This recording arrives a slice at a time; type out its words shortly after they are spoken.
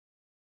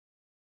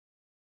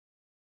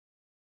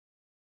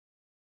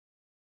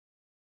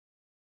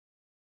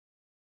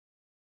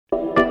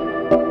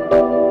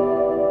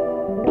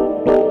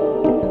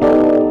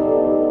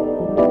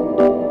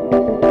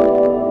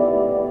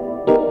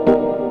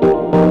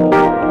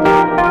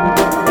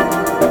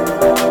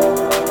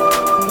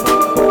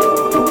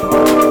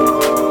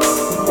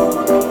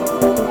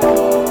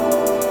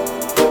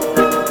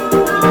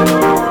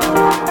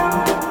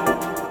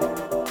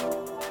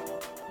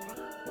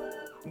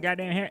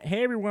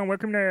everyone.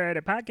 Welcome to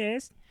the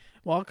podcast.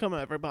 Welcome,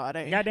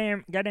 everybody.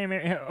 Goddamn,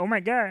 oh my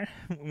God.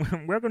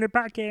 Welcome to the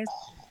podcast.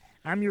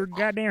 I'm your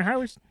goddamn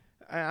host,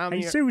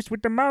 Jesus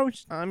with the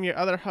most. I'm your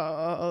other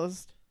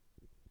host.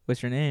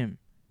 What's your name?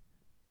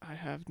 I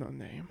have no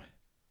name.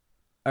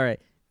 All right.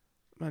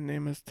 My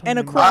name is Tony. And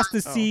across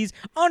the seas,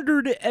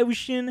 under the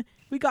ocean,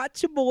 we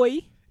got your boy.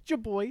 Your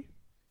boy.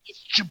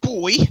 It's your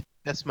boy.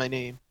 That's my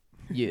name.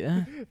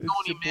 Yeah.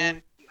 Tony,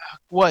 man.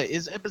 What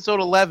is episode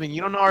 11?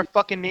 You don't know our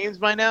fucking names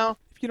by now?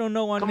 If you don't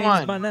know our Come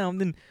names on. by now,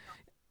 then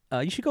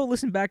you should go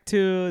listen back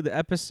to the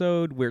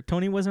episode where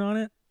Tony wasn't on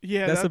it.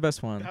 Yeah, That's the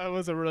best one. That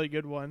was a really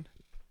good one.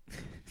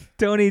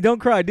 Tony, don't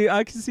cry, dude.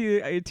 I can see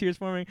your tears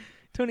forming.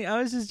 Tony,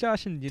 I was just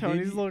joshing you,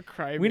 Tony's dude. a little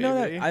crybaby. We know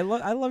that I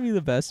love you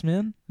the best,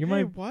 man. You're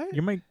Hey, my what?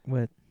 You're my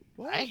what?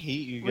 What? I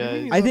hate you What do you mean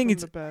guys. you I love think him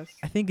it's- the best.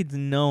 I think it's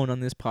known on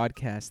this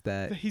podcast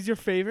that He's your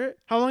favorite.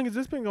 How long has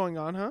this been going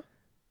on, huh?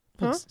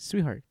 look, Huh?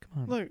 sweetheart,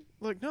 come on.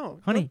 Look, no,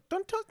 Honey.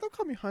 Don't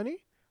call me honey.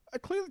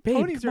 Clearly, Babe,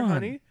 Tony's your come on.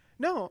 honey.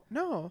 No.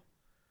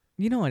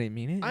 You know I didn't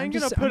mean it. I ain't I'm gonna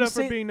just- put I'm up just for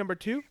saying- being number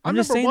 2. I'm I'm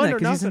just number saying 1 that or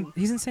because nothing.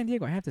 he's in San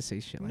Diego. I have to say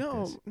shit like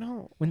this.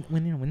 No.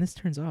 When this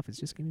turns off, it's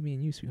just gonna be me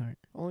and you, sweetheart.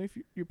 Only if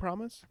you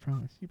promise. I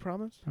promise. You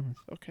promise? Promise.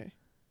 Okay.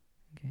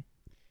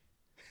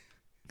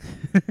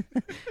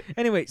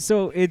 Anyway,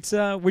 so it's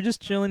we're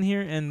just chilling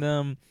here,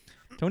 and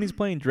Tony's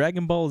playing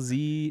Dragon Ball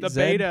Z. The Z.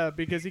 beta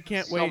because he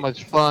can't So wait.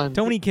 much fun.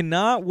 Tony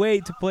cannot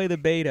wait to play the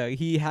beta.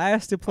 He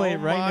has to play Oh it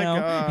right my now.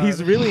 God.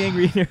 He's really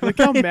angry. Look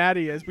how mad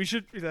he is.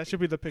 That should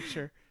be the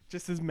picture.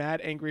 Just his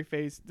mad, angry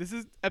face. This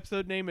is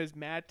episode name is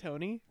Mad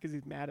Tony because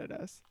he's mad at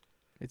us.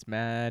 It's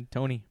mad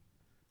Tony.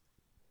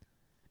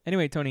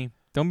 Anyway, Tony,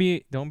 don't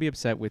be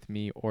upset with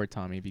me or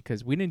Tommy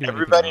because we didn't do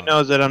Everybody anything wrong.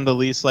 knows that I'm the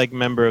least liked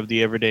member of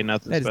the Everyday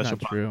Nothing That is Special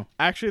not true.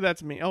 Actually,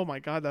 that's me. Oh my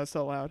God, that's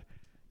so loud.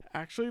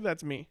 Actually,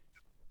 that's me.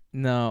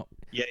 No.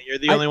 Yeah, you're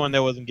the I- only one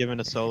that wasn't given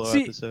a solo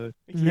See- episode.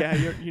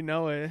 Yeah, you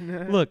know it.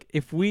 Look,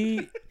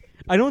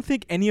 I don't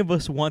think any of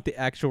us want the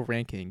actual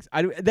rankings.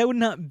 That would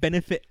not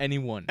benefit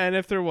anyone. And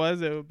if there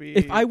was, it would be.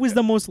 If I was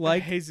the most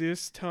liked,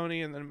 Jesus,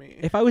 Tony, and then me.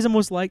 if I was the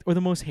most liked or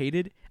the most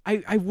hated,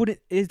 I wouldn't.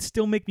 It'd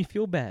still make me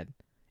feel bad.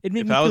 It'd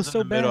make If me I feel was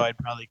so in the bad. middle, I'd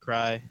probably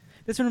cry.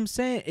 That's what I'm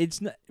saying.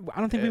 It's not. I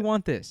don't think we Yeah.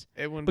 want this.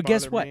 It wouldn't But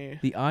guess bother what? me.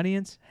 The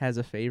audience has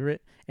a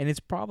favorite, and it's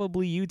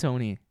probably you,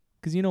 Tony.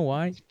 Because you know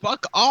why?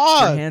 Fuck You're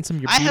off! handsome.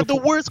 You're I have the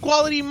beautiful. worst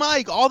quality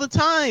mic all the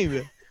time.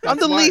 I'm That's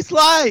the why- least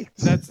liked.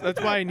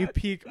 That's why, and you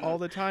peek all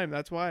the time.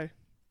 That's why.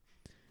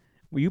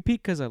 Well, you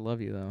peek because I love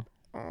you, though.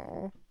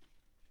 Oh.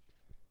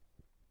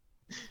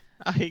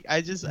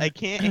 I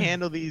can't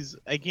handle these.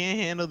 I can't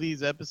handle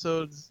these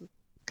episodes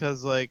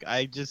because like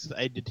I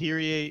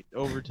deteriorate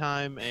over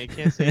time, and I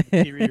can't say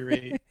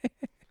deteriorate.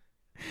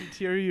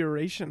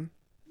 Deterioration.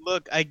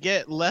 Look, I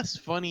get less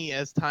funny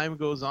as time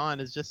goes on.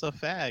 It's just a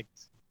fact.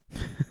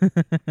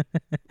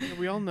 Yeah,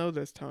 we all know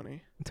this,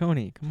 Tony.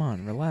 Tony, come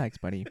on, relax,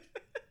 buddy.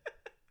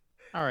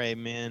 All right,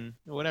 man.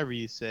 Whatever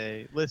you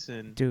say.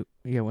 Listen. Dude,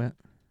 yeah, what?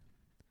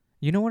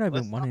 You know what I've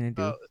Let's been talk wanting to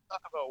do? about, let's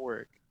talk about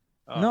work.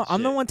 Oh, No, I'm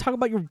shit. not want to talk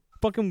about your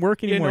fucking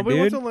work Yeah, anymore, nobody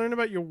dude. wants to learn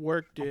about your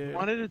work, I dude.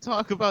 wanted to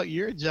talk about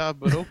your job,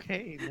 but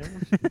okay.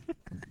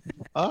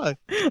 Never.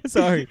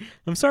 Sorry.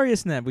 I'm sorry to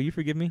snap. Will you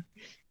forgive me?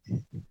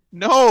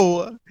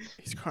 No.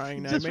 He's crying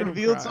You now. just You made him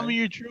revealed cry. some of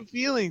your true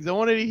feelings. I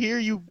wanted to hear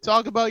you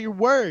talk about your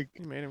work.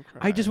 You made him cry.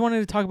 I just wanted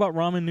to talk about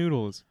ramen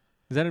noodles.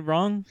 Is that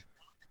wrong?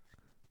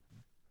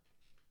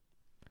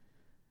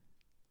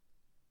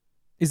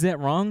 Is that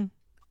wrong?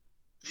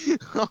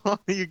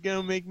 You're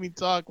gonna make me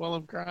talk while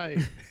I'm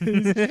crying.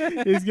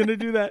 He's gonna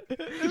do that.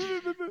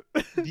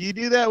 Do you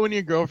do that when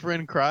your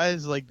girlfriend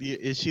cries? Like,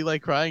 is she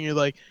like crying? You're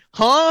like,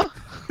 huh?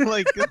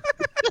 Like,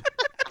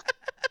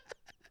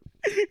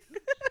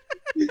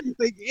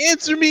 like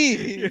answer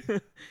me.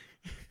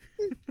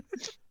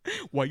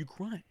 Why you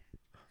crying?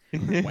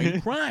 Why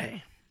you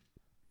crying?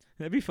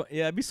 That'd be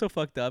yeah, it'd be so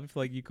fucked up if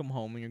like you come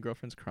home and your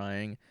girlfriend's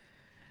crying,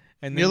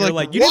 and then You're you're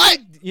like, like, "What?"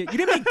 You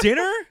didn't make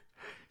dinner?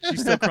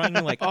 She's still crying.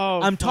 You're like,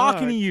 Oh, I'm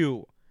talking to fuck.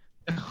 you.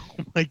 Oh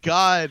my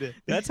god.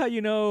 That's how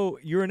you know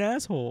you're an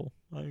asshole,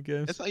 I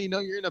guess. That's how you know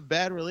you're in a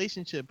bad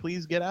relationship.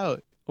 Please get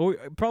out. Or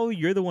probably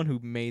you're the one who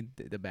made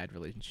the bad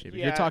relationship. If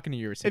you're Yeah. talking to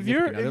your If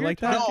significant you're other like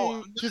that, talking No,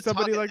 I'm to not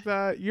somebody talking- like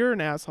that, you're an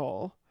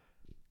asshole.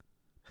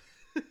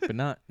 but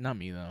not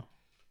me though.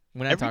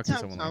 When I Every talk to time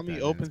someone Tommy like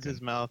that, opens then it's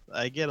his mouth,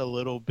 I get a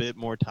little bit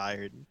more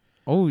tired. good.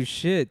 Oh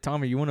shit,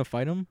 Tommy, you want to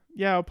fight him?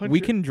 Yeah, I'll punch. We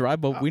your- can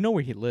drive, but we know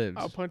where he lives.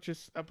 I'll punch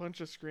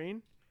a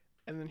screen,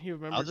 and then he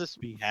remembers. I'll just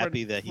be for-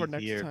 happy that for he's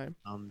next here. time.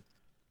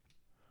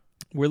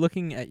 We're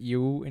looking at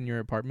you in your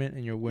apartment,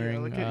 and you're Yeah,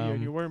 wearing look at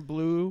you. You're wearing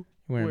blue.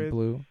 you're wearing with-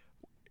 blue.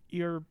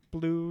 You're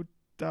blue.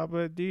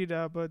 Dabba dee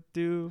dabba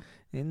doo.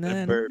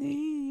 That burp.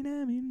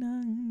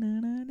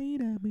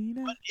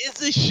 What is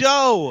the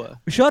show?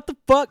 Shut the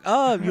fuck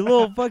up, you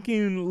little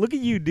fucking. Look at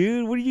you,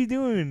 dude. What are you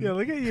doing? Yeah,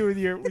 look at you with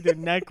your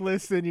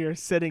necklace and you're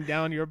sitting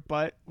down your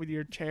butt with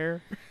your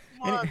chair.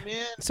 on,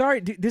 man.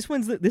 Sorry, dude, this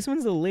one's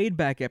the laid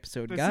back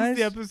episode, This guys. is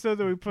the episode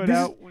that we put This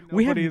is- out when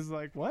we have- nobody's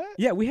like, what?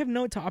 Yeah, we have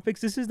no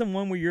topics. This is the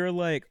one where you're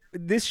like,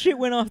 this shit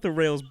went off the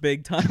rails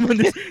big time. On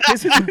this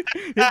is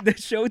the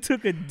show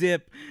took a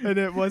dip. And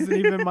it wasn't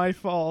even my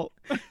fault.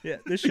 Yeah,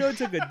 the show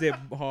took a dip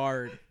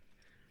hard.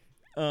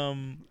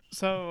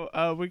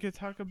 So we could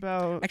talk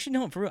about Actually,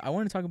 no, for real, I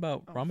want to talk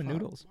about Oh, ramen fuck.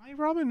 noodles Why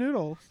ramen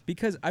noodles?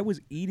 because I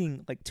was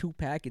eating like 2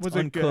 packets Was it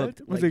uncooked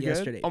good? Was like it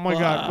yesterday. good? Oh my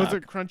god, was Fuck.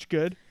 it crunch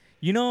good?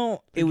 You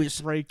know, it Like,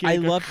 was. break it. I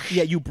go- love.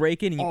 Yeah, you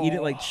break it and you eat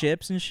it like Oh.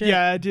 chips and shit.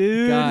 Yeah,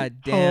 dude. God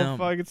Oh damn.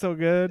 fuck, it's so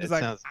good. It It's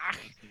like, sounds.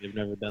 I've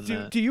never done do,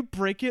 that. do you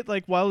break it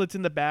like while it's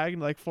in the bag in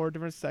like 4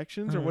 different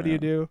sections, or what do you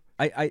do?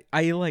 I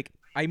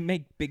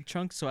make big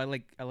chunks, so I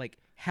like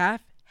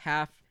half,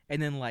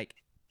 and then like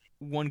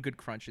one good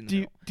crunch in the Do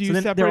you middle. do so you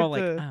then separate they're all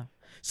like, the? ah.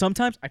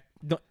 Sometimes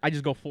I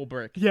just go full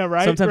brick. Yeah,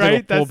 right. sometimes I go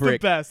right. full That's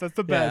brick. the best. That's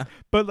the Yeah. best.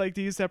 But like,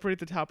 do you separate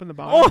the top and the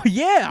bottom? Oh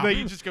yeah, Like,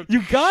 you just go.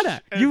 you gotta,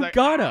 and it's you like,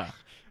 gotta,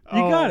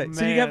 you oh, got it.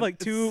 So you have man, like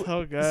it's 2.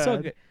 So good. It's so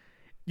good.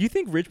 You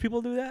think rich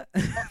people do that?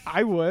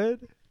 I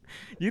would.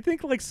 You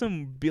think like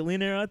some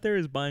billionaire out there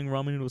is buying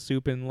ramen noodle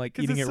soup and like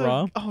 'Cause eating it's it so,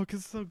 raw? Oh,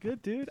 because it's so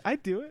good, dude. I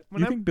do it. When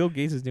You I'm, think Bill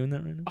Gates is doing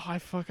that right now?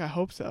 Oh, I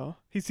hope so.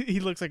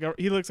 He looks like a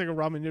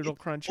ramen noodle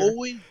cruncher.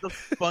 Always the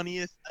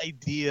funniest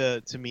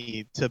idea to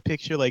me to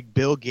picture like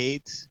Bill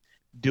Gates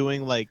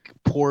doing like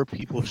poor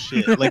people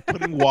shit, like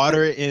putting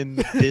water in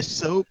dish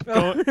soap.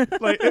 Go-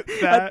 like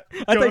that.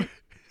 I go- thought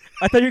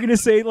I thought you were gonna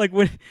say like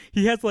when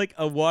he has like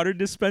a water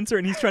dispenser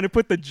and he's trying to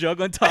put the jug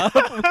on top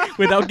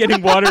without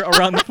getting water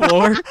around the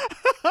floor.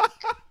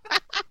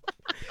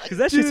 Because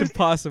that shit's Dude,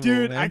 impossible,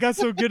 Dude, man. I got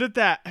so good at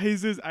that.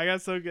 Jesus, I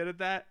got so good at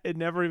that. It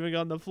never even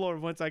got on the floor.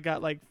 Once I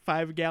got like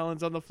 5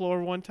 gallons on the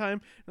floor one time,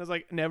 and I was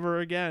like,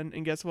 never again.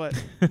 And guess what?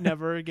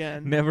 Never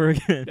again. Never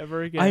again.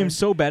 Never again. I am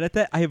so bad at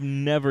that. I have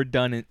never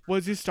done it.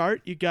 Once you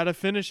start, you gotta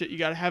finish it. You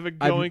gotta have it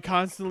I've- going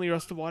constantly, or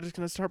else the water's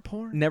gonna start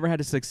pouring. Never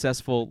had a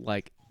successful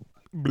like.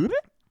 bloop.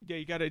 Yeah,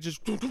 you gotta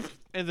just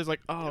and there's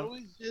like, oh,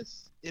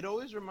 It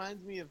always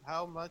reminds me of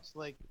how much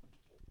like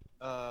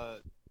I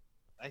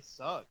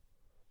suck.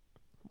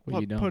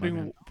 Well, you don't, my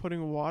man.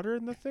 putting water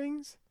in the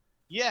things.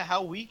 Yeah,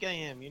 how weak I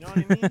am. You know what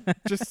I mean?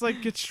 Just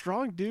like get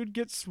strong, dude.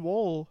 Get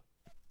swole.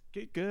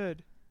 Get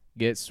good.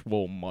 Get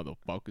swole,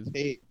 motherfuckers.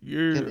 Hey,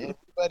 Yeah. can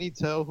anybody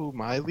tell who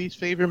my least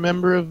favorite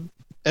member of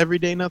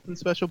Everyday Nothing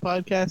Special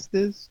podcast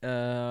is?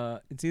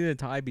 It's either a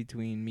tie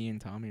between me and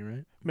Tommy,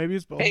 right? Maybe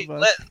it's both Hey,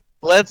 of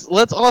us.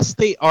 let's all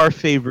state our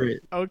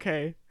favorite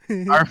Okay.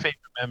 our favorite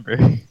member.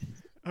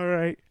 All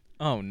right.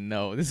 Oh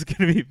no, this is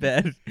gonna be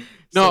bad.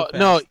 No, So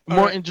no, fast. more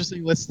Alright.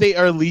 interesting. Let's state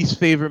our least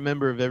favorite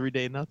member of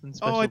Everyday Nothing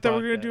Special. Oh, I thought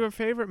we were gonna podcast. do a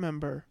favorite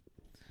member.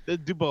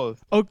 Do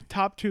both. Oh,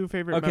 top 2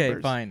 favorite Okay,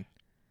 members. fine.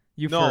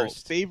 You No,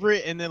 first.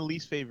 favorite and then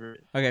least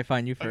favorite. Okay,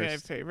 fine. You Okay,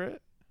 first. favorite.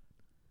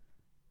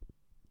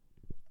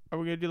 Are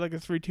we gonna do like a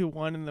 3, 2,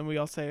 1, and then we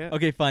all say it?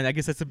 Okay, fine. I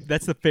guess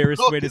that's the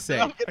fairest way to say.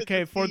 I'm it. gonna Okay,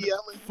 just for be the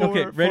yelling.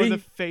 Okay, ready? For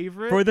the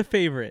favorite. For the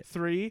favorite.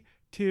 3,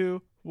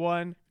 2,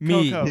 1.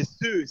 Me. Coco.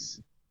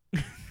 Jesus.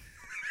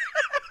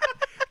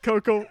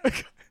 Coco.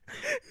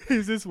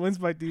 Jesus wins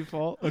by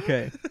default.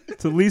 Okay.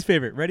 So least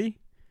favorite. Ready?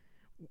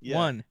 Yeah.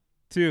 1,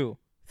 2,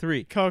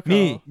 3. Coco.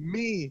 Me.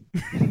 Me.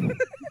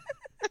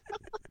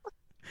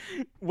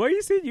 Why are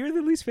you saying you're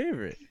the least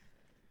favorite?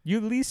 You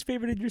least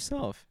favorited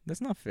yourself. That's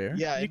not fair.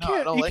 Yeah, You I know, I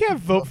can't. don't You like can't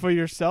it. vote for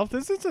yourself.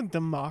 This isn't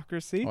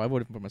democracy. Oh, I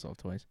voted for myself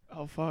twice.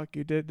 Oh fuck,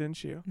 you did,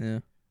 didn't you? Yeah.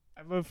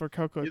 I voted for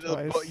Coco You're,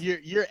 twice.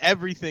 you're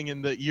everything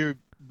in you're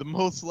the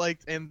most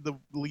liked and the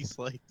least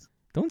liked.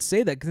 Don't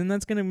say that, because then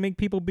that's gonna make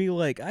people be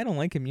like, I don't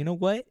like him. You know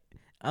what?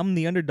 I'm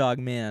the underdog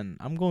man.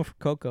 I'm going for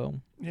Coco.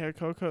 Yeah,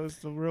 Coco's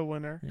the real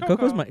winner. Yeah,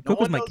 Coco's my No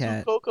Coco's one my knows who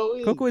cat. Coco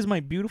is. Coco is my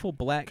beautiful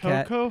black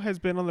cat. Coco has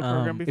been on the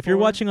program before. If you're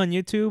watching on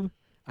YouTube,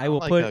 I will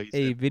like put how you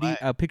a said video, black.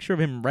 a picture of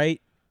him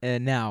right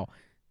now.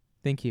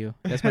 Thank you.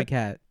 That's my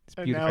cat. It's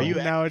And beautiful. now, Are you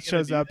now it actually gonna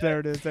shows do up. that? There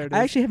it is. There it is.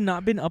 I actually have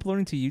not been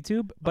uploading to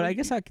YouTube, but Oh, I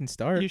guess I can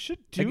start. you should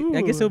I do.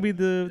 I guess it'll be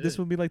this Good.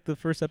 will be like the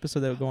first episode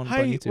that will go on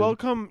Hi, YouTube.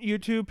 welcome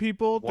YouTube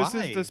people. This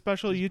Why? is the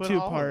special Just put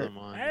YouTube all of part. them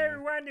on there.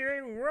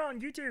 everyone, we're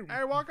on YouTube.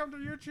 Hey, welcome to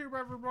YouTube,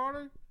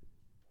 everybody.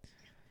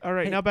 All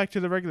right, Hey. now back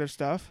to the regular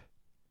stuff.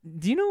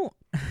 Do you know?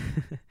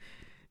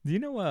 Do you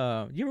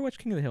know? You ever watch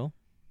King of the Hill?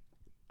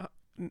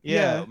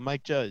 Yeah,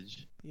 Mike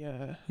Judge.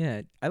 Yeah.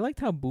 Yeah, I liked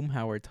how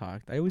Boomhauer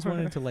talked. I always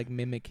wanted to like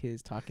mimic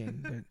his talking.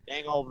 But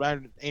Dang old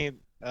man and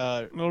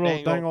No,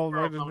 dang old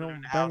possum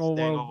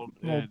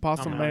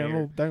man,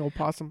 little dang old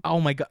possum.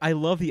 oh my god, I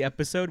love the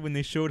episode when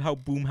they showed how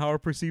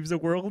Boomhauer perceives the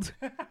world,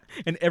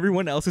 and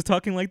everyone else is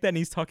talking like that, and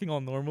he's talking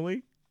all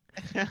normally.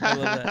 I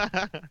love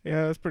that.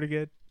 Yeah, that's pretty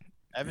good.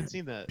 I haven't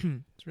seen that.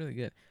 It's really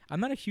good.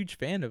 I'm not a huge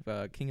fan of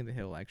King of the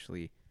Hill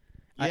actually.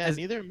 Yeah, as-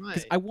 neither am I.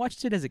 Because I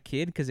watched it as a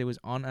kid because it was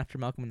on after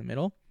Malcolm in the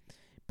Middle,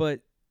 but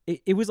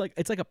it was like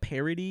it's like a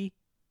parody,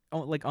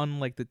 on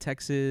like the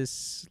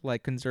Texas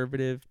like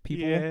conservative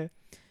people. Yeah.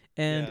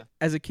 And Yeah.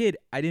 as a kid,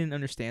 I didn't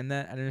understand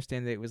that. I didn't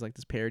understand that it was like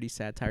this parody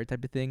satire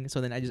type of thing. So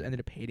then I just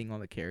ended up hating all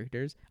the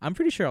characters. I'm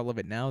pretty sure I'll love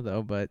it now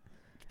though, but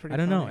It's pretty I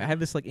don't know. funny. I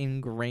have this like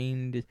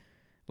ingrained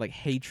like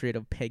hatred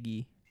of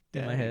Peggy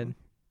in my head.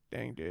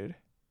 Dang, dude.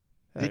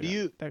 Did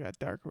you That got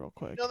dark real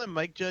quick. know that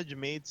Mike Judge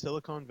made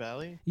Silicon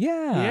Valley?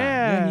 Yeah,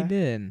 he Yeah.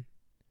 did.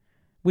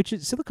 Which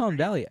is Silicon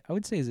Valley, I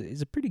would say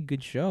is a pretty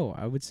good show.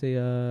 I would say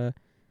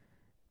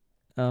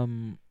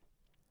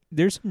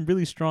there's some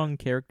really strong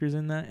characters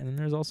in that, and then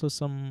there's also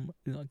some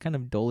kind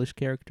of dullish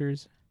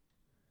characters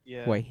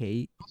Yeah. who I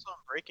hate. Also on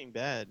Breaking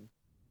Bad.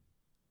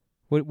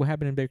 What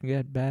happened in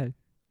Breaking Bad?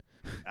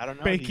 I don't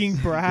know. Baking he's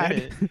in Brad.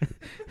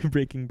 it.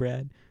 Breaking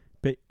Brad.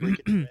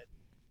 Breaking Bad.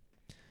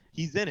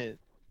 He's in it.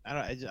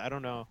 I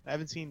don't know. I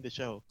haven't seen the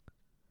show.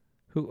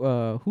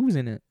 Who's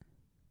in it?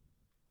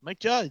 Mike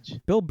Judge.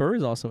 Bill Burr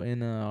is also in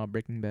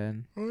Breaking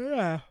Bad. Oh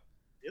yeah.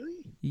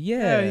 Really?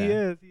 Yeah. He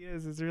is. He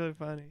is. It's really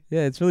funny.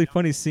 Yeah, it's really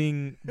funny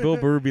seeing Bill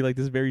Burr be like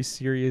this very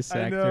serious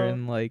I actor, know.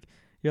 and like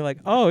you're like,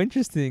 oh,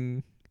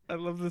 interesting. I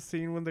love the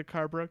scene when the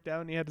car broke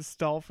down and he had to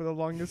stall for the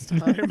longest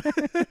time.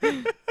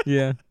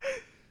 Yeah.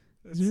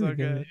 It's It's so really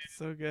good. good.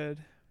 So good.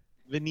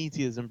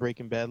 Venetia's in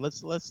Breaking Bad.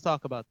 Let's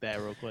talk about that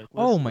real quick.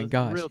 Oh Let's- my let's-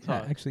 gosh. Real Yeah,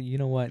 talk. actually, you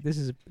know what? This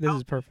is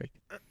perfect.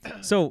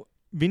 So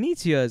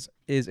Venetia's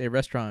is a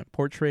restaurant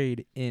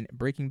portrayed in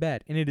Breaking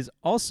Bad, and it is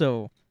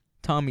also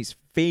Tommy's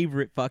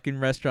favorite fucking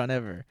restaurant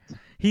ever.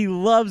 He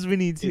loves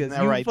Venetia's.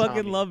 that You right, fucking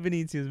Tommy? love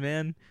Venetia's,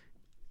 man.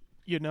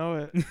 You know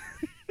it.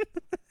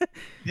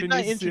 Didn't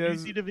I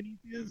introduce Venetia's- you to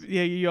Venetia's?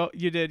 Yeah,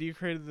 you did. You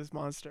created this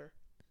monster.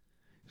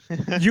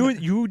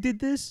 You did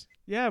this?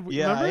 Yeah.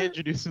 Yeah, Remember? I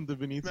introduced him to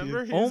Venetia's.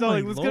 Remember? He Oh was all my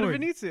like, let's go to lord.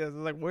 Venetia's. I was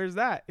like, where's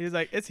that? He was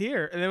like, it's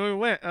here. And then we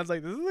went. I was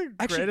like, this is the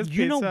Actually, greatest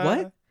you know pizza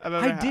what? I've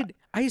ever I had. did.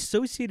 I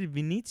associated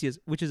Venetia's,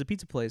 which is a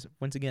pizza place,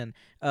 once again,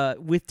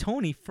 with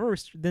Tony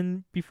first,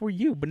 then before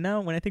you. But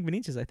now when I think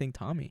Venetia's, I think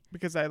Tommy,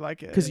 Because I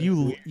like it. because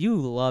you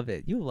love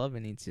it. You love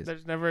Venetia's.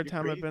 There's never a You're time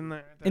I've crazy. been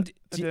there that And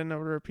I to- didn't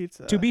order a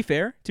pizza. To be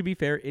fair,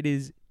 it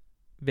is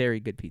very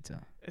good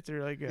pizza. It's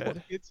really Well,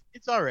 good.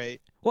 it's all right.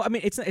 Well, I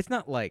mean, it's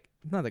not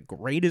the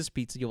greatest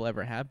pizza you'll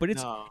ever have, but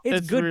it's No,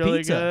 it's good really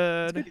pizza.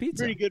 good. It's good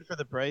pizza. pretty good for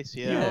the price.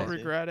 Yeah. You Yeah. won't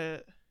regret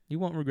it. You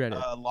won't regret it.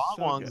 Long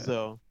So Wongs good.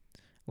 though.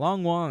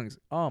 Long Wongs.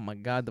 Oh my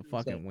god, the So-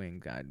 fucking wing,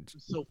 god. I'm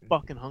so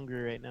fucking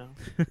hungry right now.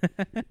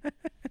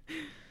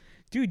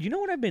 Dude, you know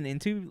what I've been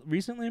into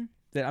recently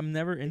that I'm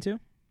never into?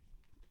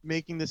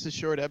 Making this a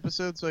short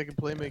episode so I can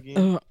play my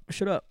game.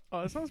 Shut up.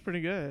 Oh, that sounds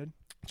pretty good.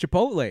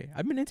 Chipotle.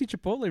 I've been into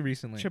Chipotle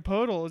recently.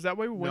 Chipotle. Is that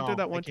why we went there No,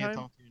 that one I can't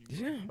time? talk to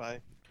you anymore. Yeah. Bye.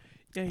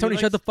 Yeah, he Tony,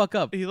 shut likes- the fuck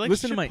up. He likes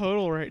Listen to my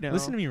Chipotle right now.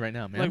 listen to me right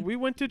now, man. Like we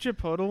went to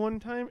Chipotle one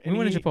time, and we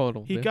went he, to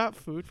Chipotle. He dude. got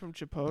food from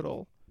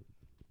Chipotle.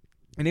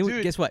 and it was,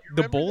 Dude, guess what? you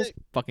The remember bowl's that-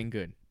 fucking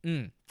good.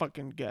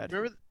 Fucking good.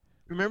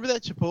 Remember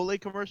that Chipotle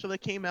commercial that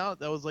came out?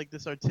 That was like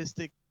this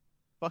artistic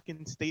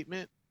fucking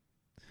statement.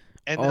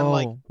 And then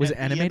like Oh, was at it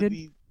the end of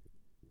animated?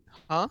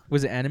 Huh?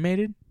 Was it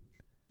animated?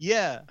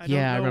 Yeah. I don't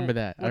Yeah, I know. remember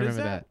that. I What is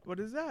remember that. What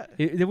is that?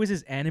 There was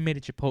this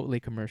animated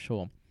Chipotle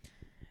commercial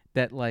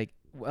that like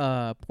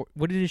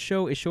what did it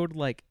show? It showed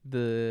like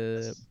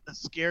the A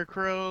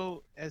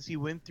scarecrow as he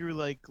went through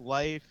like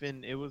life,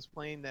 and it was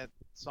playing that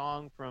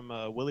song from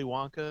Willy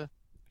Wonka.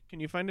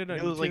 Can you find it on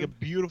It was like a YouTube?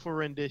 beautiful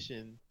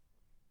rendition.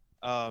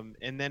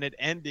 And then it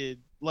ended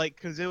like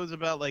because it was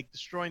about like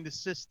destroying the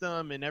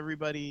system and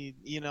everybody,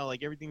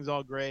 like everything's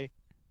all gray.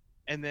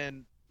 And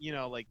then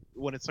like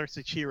when it starts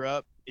to cheer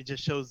up, it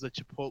just shows the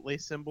Chipotle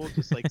symbol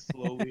just like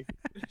slowly.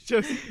 It's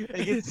just,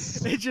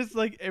 it's- it's just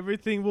like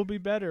everything will be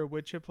better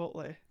with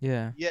Chipotle.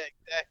 yeah. Yeah,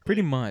 exactly.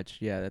 Pretty much.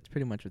 Yeah, that's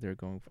pretty much what they're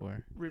going for.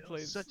 It was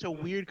Replace such a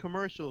weird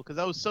commercial because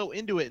I was so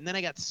into it, and then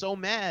I got so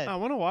mad. I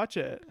want to watch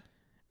it.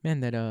 Man,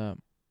 that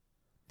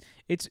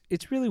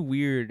it's really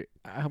weird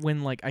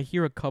when like I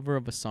hear a cover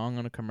of a song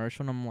on a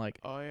commercial and I'm like,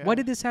 Oh yeah. why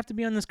did this have to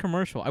be on this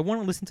commercial? I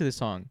want to listen to the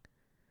song.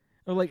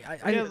 Or like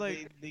I Yeah,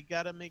 they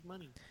gotta make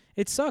money.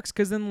 it sucks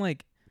because then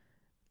like,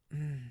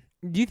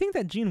 do you think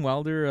that Gene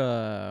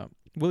Wilder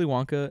Willy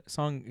Wonka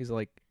song is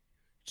like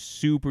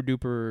super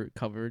duper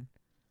covered?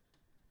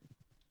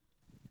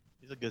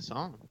 It's a good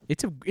song.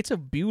 It's a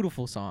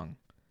beautiful song.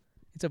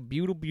 It's a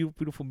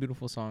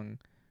beautiful song.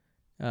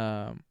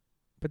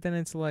 But then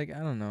it's like I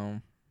don't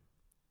know.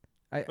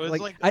 I But it's,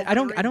 like like, I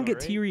don't overrated, get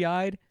right? teary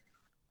eyed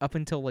up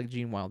until like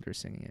Gene Wilder's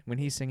singing it. When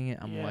he's singing it,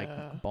 I'm Yeah.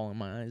 like bawling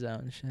my eyes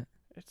out and shit.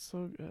 It's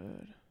so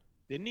good.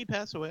 Didn't he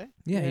pass away?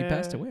 Yeah, he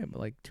passed Yeah. away, but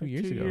like 2 Like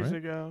years 2 ago, years right?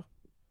 ago.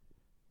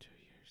 2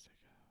 years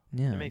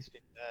ago. Yeah, That makes me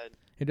sad.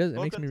 it does. It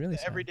Welcome makes me to really the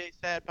sad. Everyday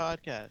Sad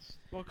podcast.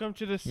 Welcome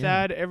to the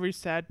Yeah. every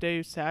sad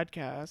day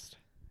sadcast.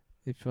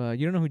 If you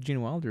don't know who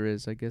Gene Wilder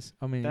is, I guess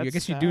I mean I That's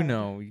guess you do sad.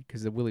 know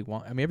because the Willy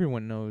Wonka. I mean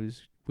everyone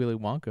knows Willy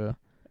Wonka.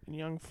 And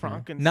young Yeah.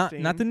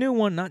 Frankenstein. Not the new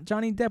one, not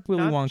Johnny Depp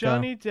Willy Not Wonka.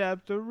 Johnny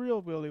Depp, the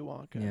real Willy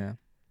Wonka. Yeah.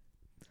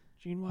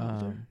 Gene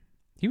Wilder.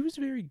 He was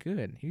very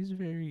good. He's a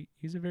very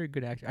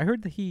good actor. I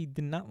heard that he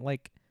did not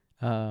like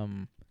show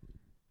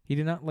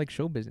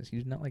business. He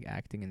did not like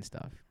acting and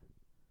stuff,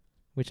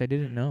 which I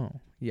didn't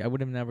know. Yeah, I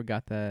would have never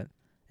got that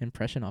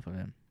impression off of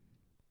him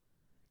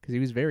because he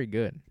was very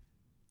good.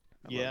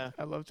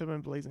 I loved him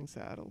in Blazing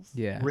Saddles.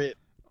 Yeah. Rip.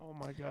 Oh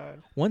my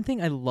god. One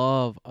thing I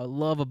love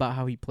about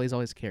how he plays all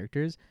his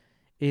characters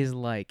is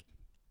like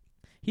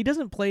he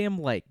doesn't play him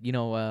like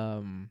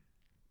Jim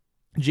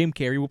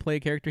Carrey will play a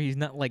character. He's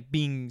not like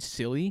being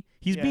silly.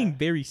 He's being Yeah.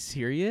 very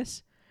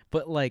serious,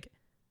 but like,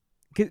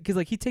 cause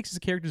like he takes his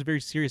characters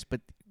very serious,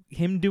 but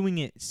him doing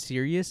it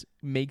serious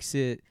makes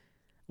it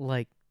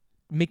like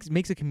makes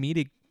the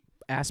comedic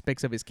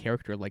aspects of his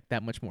character like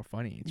that much more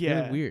funny. It's Yeah.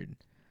 really weird.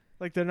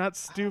 Like they're not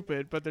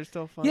stupid, but they're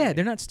still funny. Yeah,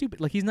 they're not stupid.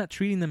 Like he's not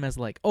treating them as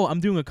like, oh, I'm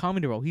doing a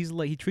comedy role. He's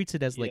like he treats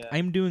it as like Yeah.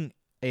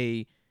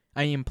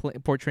 I am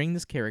portraying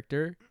this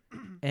character,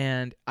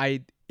 and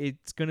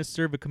it's gonna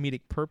serve a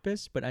comedic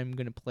purpose, but I'm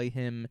gonna play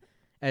him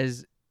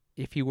as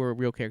if he were a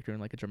real character in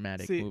like a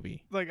dramatic See,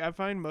 movie. Like I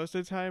find most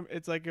of the time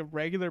it's like a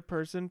regular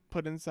person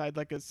put inside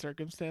like a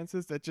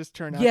circumstances that just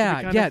turn out to Yeah,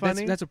 be kind yeah, of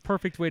funny. that's a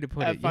perfect way to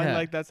put I it. find Yeah.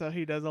 like that's how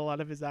he does a lot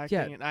of his acting,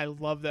 Yeah. and I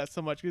love that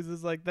so much because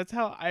it's like that's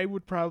how I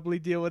would probably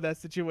deal with that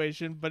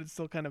situation, but it's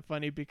still kind of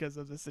funny because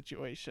of the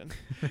situation.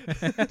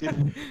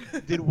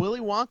 Did Willy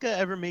Wonka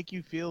ever make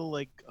you feel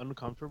like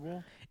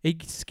uncomfortable?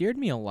 It scared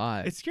me a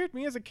lot. It scared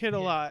me as a kid a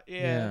Yeah. lot.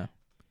 Yeah.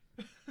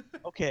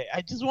 Okay,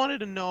 I just wanted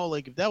to know,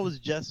 like, if that was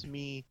just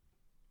me.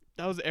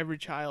 That was every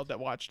child that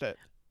watched it.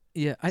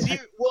 Yeah,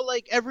 Well,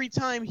 like every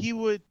time he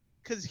would,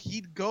 cause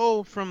he'd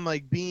go from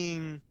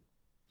being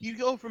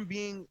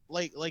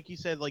like you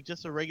said, like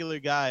just a regular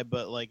guy,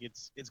 but like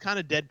it's kind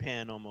of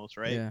deadpan almost,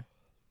 right? yeah.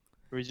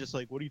 Where he's just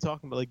like, "What are you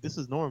talking about? Like this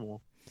is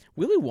normal."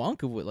 Willy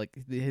Wonka would like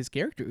his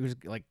character. It was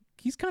like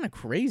he's kind of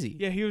crazy.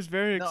 Yeah, he was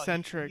very No,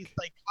 eccentric. he's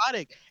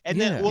psychotic, and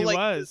Yeah. then well, He like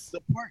was.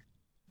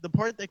 the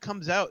part that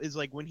comes out is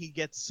like when he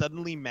gets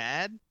suddenly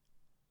mad.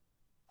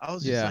 I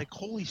was just Yeah. like,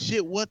 "Holy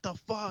shit! What the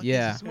fuck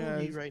Yeah. is this Yeah,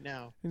 movie he's- right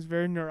now?" He's a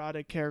very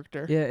neurotic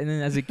character. Yeah, and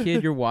then as a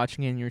kid, you're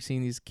watching it and you're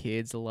seeing these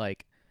kids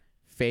like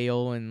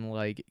fail and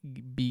like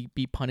be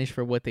punished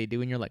for what they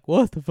do, and you're like,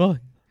 what the fuck?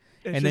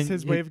 It's and just then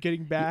his way of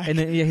getting back. And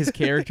then his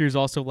character is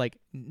also like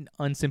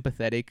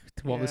unsympathetic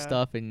to all this Yeah.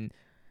 stuff, and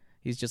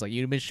he's just like,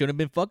 you should have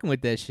been fucking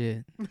with that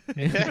shit.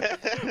 It's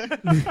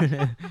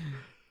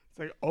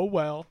like, oh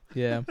well.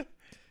 Yeah,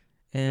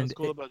 and What's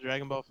cool about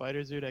Dragon Ball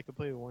Fighters, dude? I could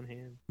play with one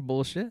hand.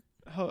 bullshit.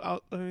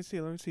 Let me see.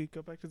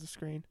 Go back to the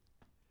screen.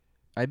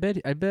 I bet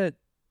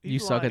you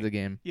He's suck at lying. the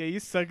game. Yeah, you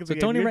suck at So the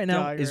game. Tony You're right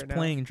now dying is right now.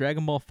 playing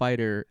Dragon Ball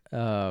Fighter,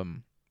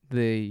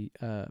 the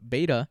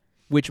beta,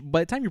 which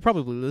by the time you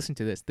probably listen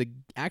to this, the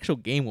actual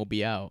game will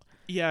be out.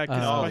 Yeah,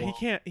 because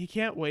Oh. he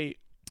can't wait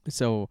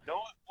So No, it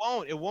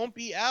won't. It won't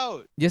be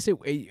out. yes, it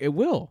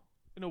will.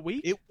 in a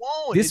week. It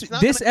won't. This It's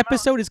not this gonna come out.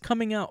 episode is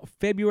coming out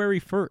February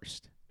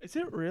 1st. Is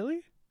it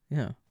really?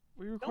 Yeah,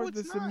 We recorded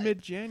it's this not. in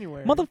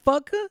mid-January.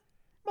 motherfucker.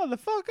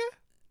 Motherfucker.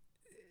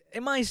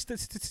 Am I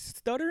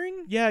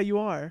stuttering? Yeah, you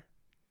are.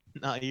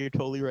 Nah, you're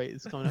totally right.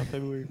 It's coming out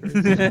February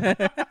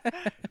 1st.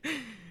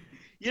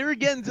 You ever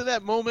get into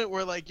that moment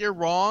where like you're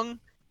wrong,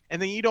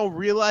 and then you don't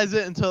realize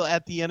it until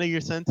at the end of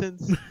your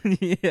sentence?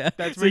 Yeah,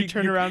 That's where you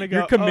turn around and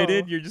You're go,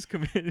 committed. "Oh." You're just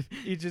committed.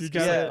 You just You're got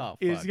just to like, "Oh,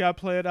 you fuck." just got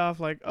to play it off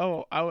like,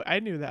 oh, I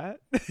knew that.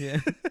 Yeah.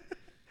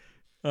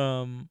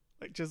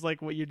 Like just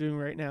like what you're doing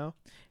right now.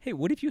 Hey,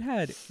 what if you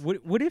had?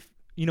 What if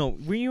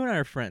you and I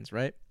are friends,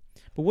 right?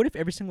 But what if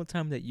every single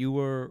time that you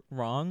were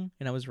wrong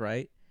and I was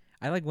right,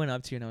 I like went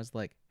up to you and I was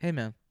like, "Hey,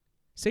 man,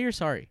 say you're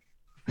sorry.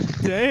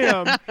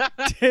 Damn.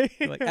 Damn.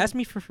 Like, ask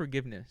me for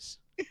forgiveness."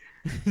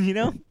 You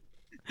know?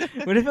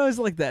 What if I was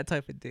like that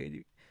type of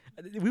dude?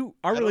 Our I don't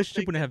relationship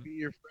think wouldn't I'd have. be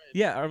your friend.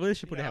 Yeah, our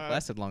relationship wouldn't have Yeah.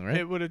 lasted long, right?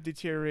 It would have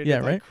deteriorated Yeah,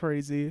 like right?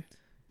 crazy.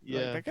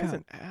 Yeah. Like, that guy's God,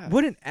 an ass.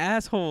 What an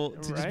asshole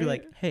to just be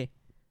like, Right? "Hey,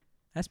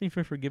 ask me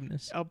for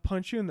forgiveness." I'll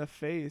punch you in the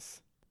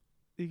face.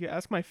 You can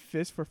ask my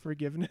fist for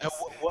forgiveness.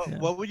 And Yeah.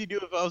 what would you do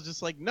if I was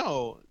just like,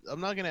 no,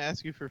 I'm not gonna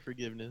ask you for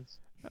forgiveness?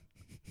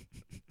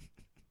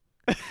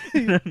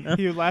 No.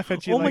 You laugh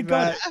at you Oh like my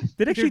God. that.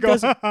 That You actually go,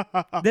 does.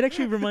 That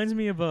actually reminds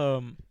me of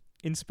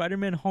in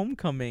Spider-Man: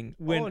 Homecoming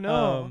when Oh,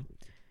 no.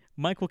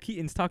 Michael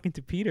Keaton's talking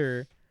to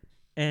Peter,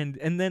 and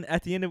then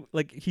at the end of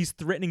like he's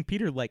threatening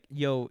Peter like,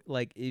 "Yo,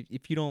 like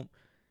if you don't,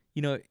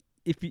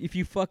 if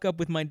you fuck up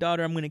with my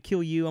daughter, I'm gonna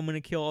kill you. I'm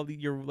gonna kill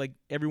your like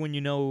everyone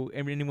you know,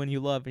 anyone you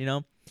love,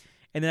 And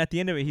then at the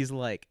end of it, he's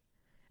like,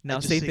 "Now I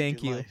just say saved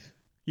thank your you." life.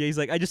 Yeah, he's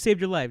like, "I just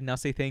saved your life. Now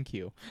say thank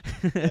you,"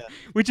 Yeah.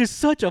 which is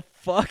such a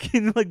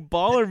fucking like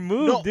baller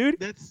move, No, dude.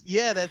 that's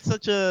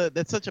such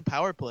a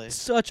power play.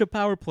 Such a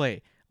power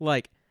play.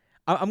 Like,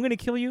 I'm gonna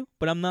kill you,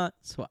 but I'm not.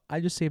 So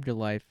I just saved your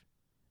life.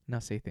 Now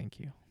say thank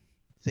you.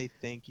 Say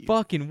thank you.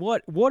 Fucking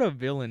what a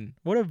villain.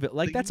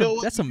 Like You that's know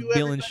what that's you some do,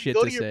 villain everybody? shit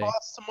Go to to your say.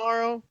 boss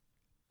tomorrow,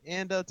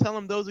 and tell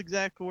him those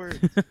exact words.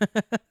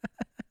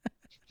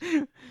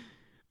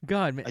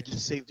 God, man. I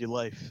just saved your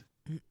life.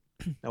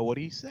 Now what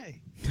do you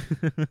say?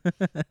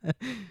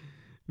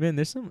 Man,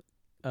 there's some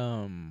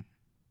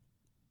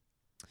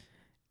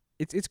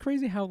it's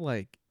crazy how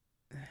like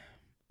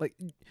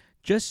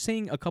just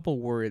saying a couple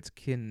words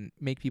can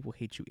make people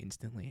hate you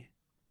instantly.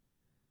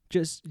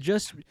 Just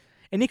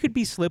and it could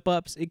be slip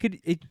ups.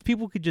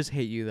 People could just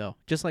hate you though,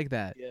 just like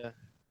that.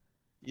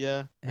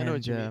 Yeah, I know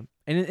what you mean.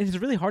 And it's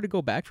really hard to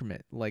go back from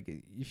it. Like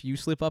if you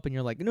slip up and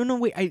you're like, no,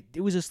 wait,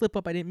 it was a slip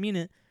up. I didn't mean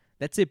it.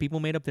 That's it. People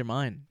made up their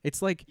mind.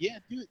 It's like, Yeah,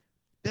 dude,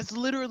 that's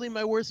literally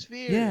my worst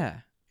fear. yeah,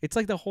 It's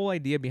like the whole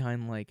idea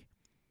behind like,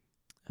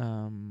 I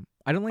don't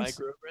like,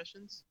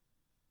 Microaggressions.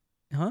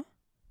 huh?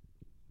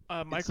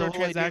 It's the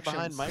whole idea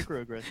behind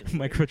Microtransactions.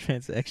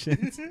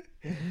 microaggressions.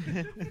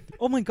 Microtransactions.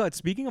 Oh my god!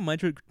 Speaking of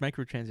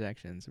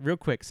microtransactions, real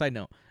quick side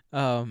note.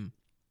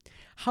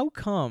 How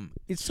come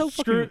it's so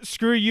fucking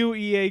Screw you,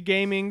 EA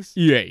Gamings.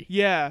 EA?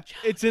 Yeah,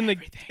 it's in the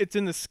everything. it's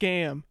in the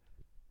scam.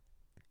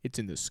 It's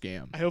in the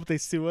scam. I hope they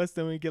sue us.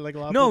 Then we get like a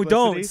lot of No,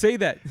 don't publicity. say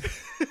that.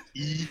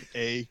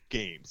 EA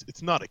Games.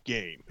 It's not a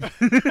game.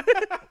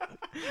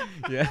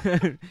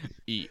 Yeah.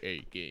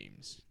 EA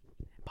Games.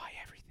 Buy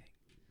everything.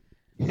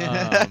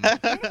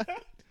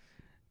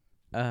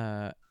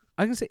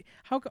 I can say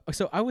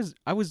so I was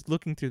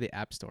looking through the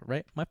app store,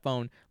 right? My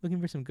phone, looking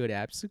for some good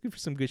apps, looking for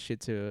some good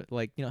shit to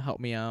like, help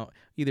me out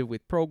either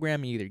with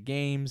programming, either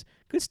games,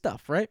 good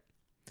stuff, right?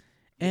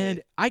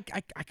 And I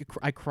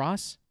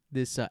cross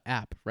this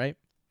app, right?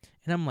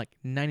 And I'm like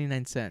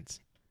 99 cents.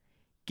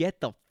 Get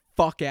the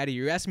fuck out of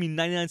here. You're asking me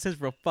 99 cents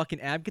for a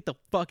fucking app? Get the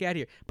fuck out of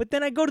here. But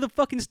then I go to the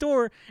fucking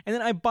store and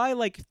then I buy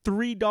like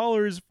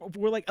 $3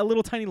 for like a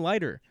little tiny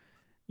lighter.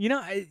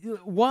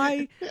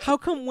 Why? How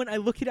come when I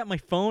look at my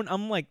phone,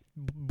 I'm like,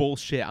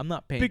 bullshit, I'm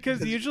not paying.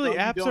 Because usually you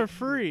apps don't- are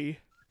free.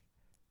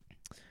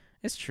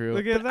 It's true.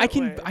 Look at it But I that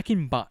can way. I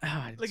can buy.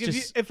 Like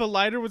just, if a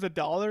lighter was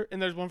 $1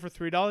 and there's one for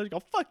 $3, you go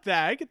fuck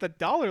that. I get the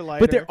dollar lighter.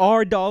 but there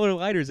are dollar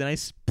lighters, and I Why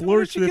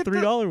splurge don't you for the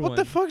get $3 one. What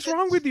the fuck's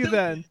wrong with you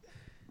then?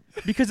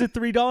 Because the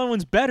 $3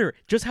 one's better.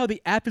 Just how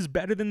the app is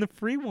better than the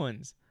free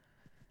ones.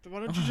 Why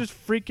don't you just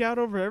freak out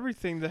over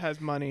everything that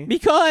has money?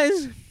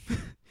 Because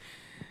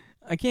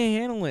I can't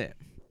handle it.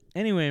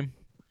 Anyway,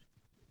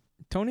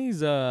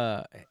 Tony's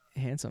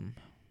handsome,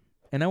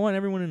 and I want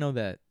everyone to know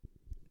that.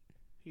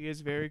 He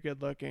is very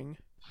good looking.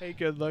 Hey,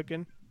 good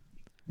looking.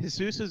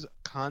 Jesus is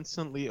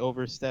constantly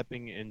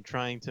overstepping and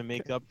trying to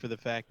make up for the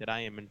fact that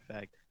I am, in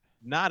fact,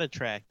 not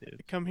attractive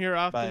Come here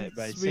often,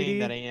 by sweetie. saying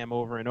that I am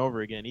over and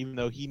over again, even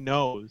though he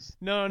knows.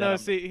 No, that I'm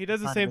see, he does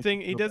the trying to same make thing.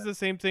 you He feel does better. the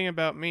same thing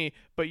about me,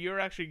 but you're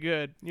actually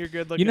good. You're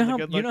good looking. You know how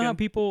good you know how looking.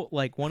 people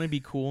like want to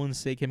be cool and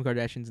say Kim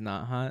Kardashian's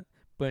not hot,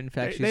 but in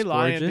fact they she's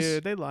lying, gorgeous.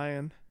 dude. They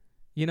lying.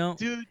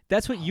 Dude,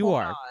 That's what you hold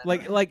are. on.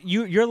 Like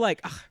you're like,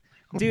 "Ugh,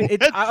 dude.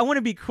 What? I want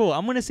to be cool.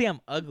 I'm gonna say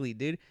I'm ugly,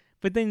 dude.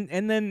 But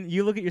then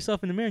you look at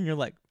yourself in the mirror and you're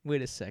like,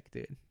 wait a sec,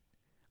 dude.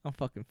 I'm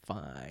fucking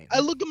fine. I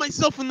look at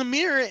myself in the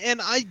mirror and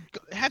I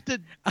have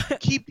to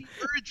keep the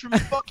urge from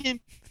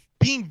fucking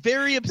being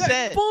very That's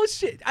upset.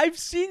 bullshit. I've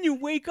seen you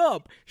wake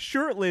up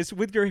shirtless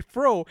with your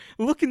fro,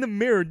 look in the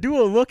mirror,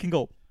 do a look, and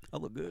go, I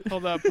look good.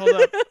 Hold up, hold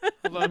up,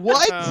 hold up.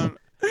 What?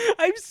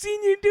 I've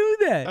seen you do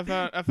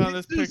that. I found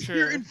this Dude's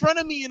here picture. in front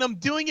of me and I'm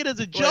doing it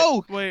as a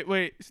joke.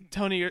 Wait,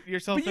 Tony, your But you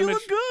self-image.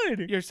 look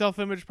good. Your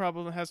self-image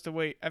problem has to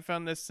wait. I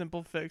found this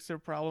simple fix or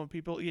problem.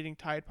 People eating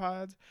Tide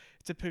Pods.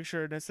 It's a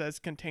picture and it says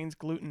contains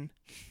gluten.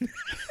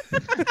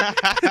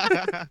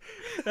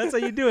 That's how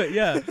you do it,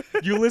 yeah.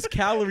 You list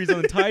calories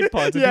on the Tide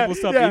Pods and people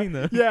stop eating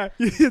them. Yeah,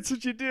 that's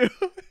what you do.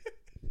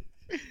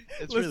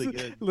 It's really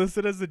good.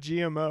 Listed as a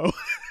GMO.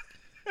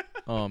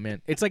 Oh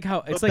man. It's like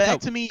how But like back how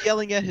to me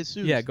yelling at Jesus.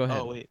 Yeah, go ahead.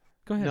 Oh wait,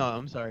 Go ahead. no,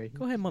 I'm sorry.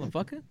 Go ahead,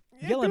 motherfucker.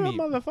 Yeah, Yell at do me. it,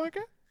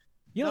 motherfucker.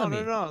 Yell No, at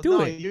me. no, Do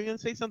no. it. You're gonna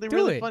say something Do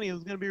really it. funny. It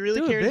was gonna be really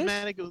Do it, bitch.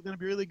 charismatic. It was gonna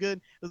be really good.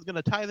 It was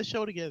gonna tie the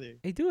show together.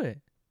 Hey, do it.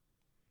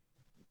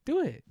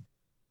 Do it.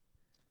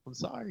 I'm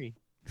sorry.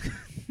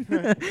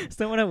 It's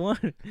not what I want.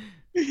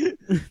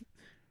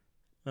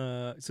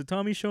 So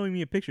Tommy's showing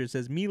me a picture. It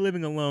says me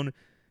living alone,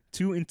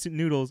 2 instant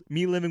noodles,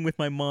 me living with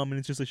my mom, and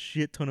it's just a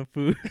shit ton of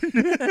food.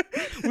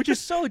 Which is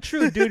so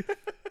true, dude.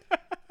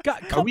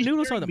 God, Are cup we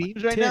noodles are sharing the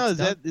memes right now? tits,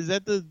 dog. Is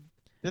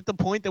that the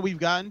point that we've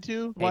gotten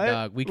to? Hey What?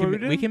 dog, we What are we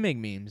can we doing? can make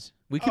memes.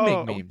 We can Oh, make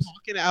Are we memes.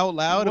 talking out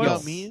loud What about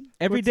else? memes?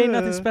 Every What's day,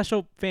 nothing a-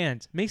 special.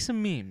 Fans, make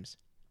some memes.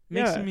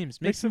 Make Yeah, some memes.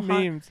 Make some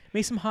hot, memes.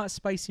 Make some hot,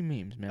 spicy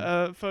memes, man.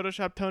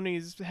 Photoshop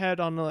Tony's head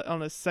on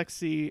a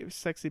sexy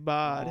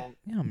bod. Oh,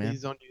 Yeah, man.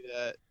 please don't do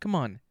that. Come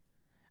on.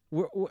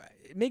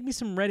 Make me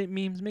some Reddit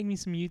memes. Make me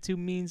some YouTube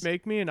memes.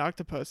 Make me an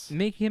octopus.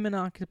 Make him an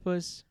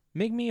octopus.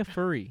 Make me a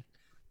furry.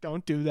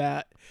 Don't do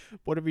that.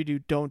 Whatever you do,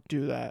 don't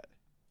do that.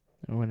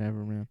 Or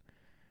whatever, man.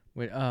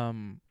 Wait,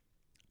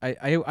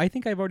 I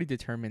think I've already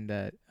determined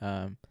that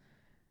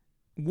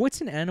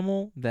what's an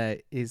animal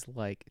that is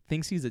like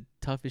thinks he's the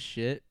toughest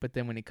shit, but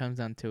then when it comes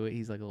down to it,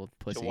 he's like a little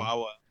pussy.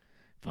 Chihuahua.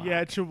 Fuck.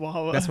 Yeah,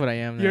 Chihuahua. That's what I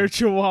am. You're a Then.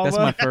 Chihuahua. That's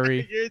my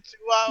furry. You're a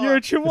Chihuahua. You're a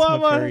That's my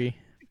Chihuahua. furry.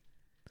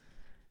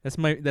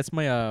 That's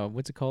my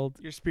what's it called?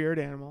 Your spirit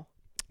animal.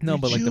 No,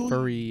 Did but like the you-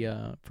 furry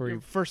Your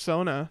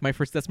persona.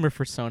 that's my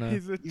persona.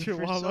 He's a Your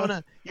Chihuahua.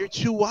 persona. You're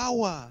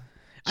Chihuahua.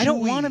 I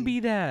don't want to Chewy. be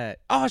that.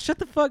 Oh, shut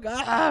the fuck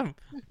up.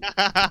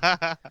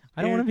 I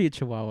don't want to be a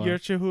chihuahua. You're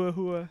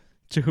Chihuahua.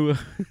 Chihuahua.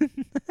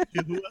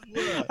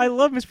 Chihuahua. I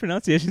love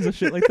mispronunciations of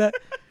shit like that.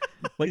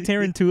 Like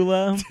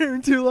Tarantula,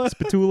 Tarantula.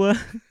 Spatula,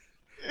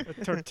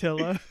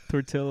 Tortilla.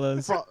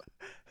 tortillas. Fro-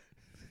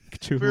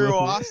 Chihuahua.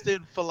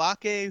 Austin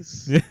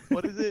Falakes. Yeah.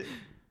 What is it?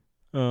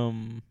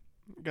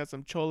 Got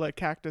some chola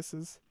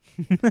cactuses.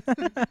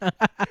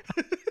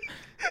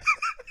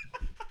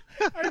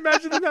 I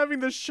imagine them having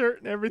the shirt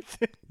and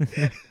everything.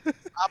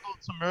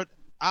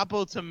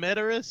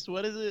 Apotometerus?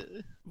 What is it?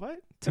 What?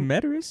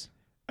 Temeterus?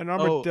 An Oh,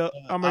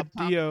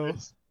 armadillo.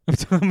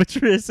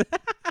 Optometrist.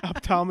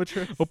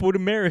 Optometrist.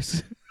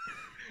 Opotomeris.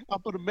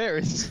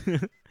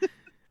 Apotomeris.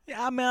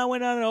 Yeah, man, I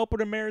went on an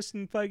Opotomeris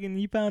and fucking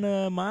he found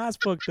my eyes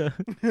fucked up.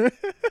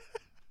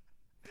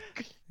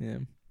 Yeah.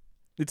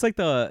 It's like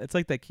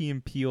that Key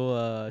and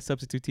Peele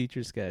substitute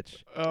teacher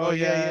sketch. Oh,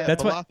 yeah.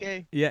 That's what-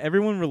 Balake. Yeah,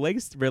 everyone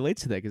relates to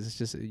that because it's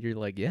just you're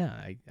like,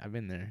 yeah, I've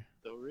been there.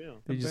 So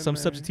real. There's just been some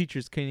there. substitute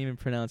teachers can't even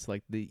pronounce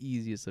like the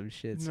easiest of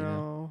shits.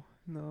 No.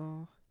 You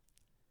know?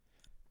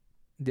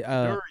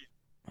 Tutorial.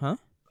 huh?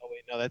 Oh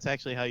wait, no, that's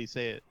actually how you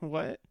say it.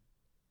 What?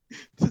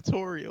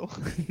 Tutorial.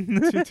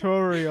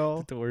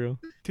 Tutorial. Tutorial.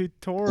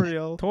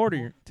 Tutorial.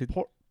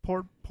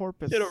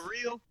 Porpoise. Get a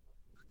real.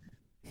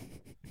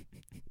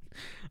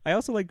 I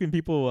also like when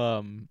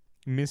people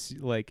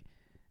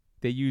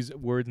they use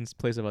words in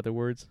place of other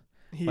words.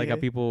 Like how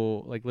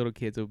people, like little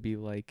kids, will be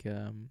like,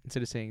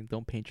 instead of saying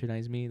 "don't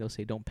patronize me," they'll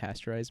say "don't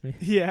pasteurize me."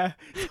 Yeah.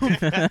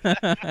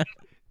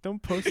 Don't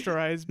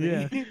posterize me.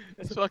 Yeah.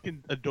 That's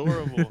fucking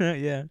adorable.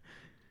 Yeah.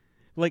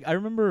 Like I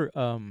remember,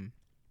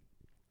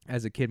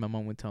 as a kid, my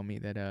mom would tell me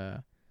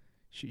that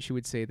she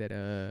would say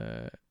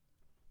that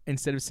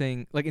instead of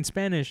saying, like in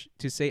Spanish,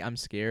 to say I'm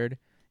scared,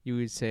 you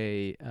would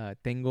say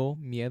tengo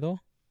miedo.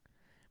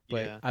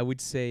 But Yeah. I would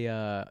say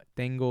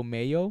tengo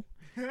mayo,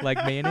 like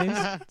mayonnaise.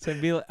 So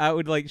it'd be like, I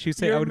would like she would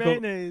say You're I would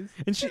mayonnaise.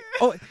 go and she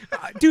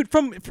dude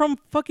from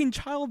fucking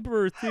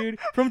childbirth, dude,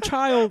 from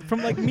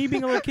like me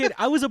being a little kid,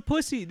 I was a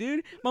pussy,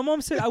 dude. My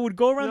mom said I would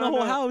go around the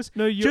whole house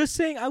No, you're just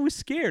saying I was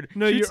scared.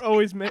 no, She'd you're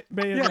always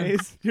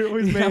mayonnaise. You're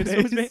always Yeah, I was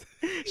always mayonnaise.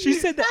 she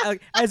said that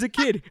like, as a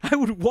kid, I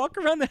would walk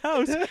around the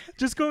house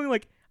just going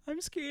like,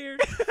 I'm scared.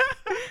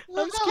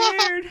 I'm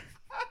scared.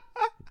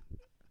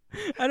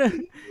 I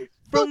don't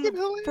Fucking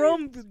hilarious.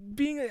 from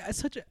being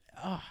such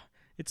a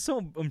it's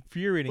so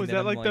infuriating. Was that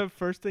that I'm like the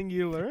first thing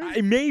you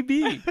learned?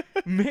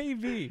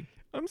 maybe.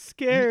 I'm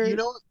scared. You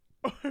know,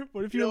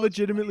 What if you you're know what's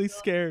funny, legitimately though?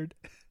 scared?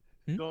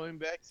 going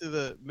back to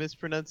the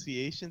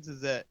mispronunciations,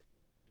 is that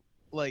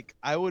like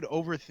I would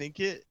overthink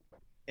it,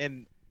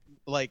 and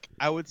like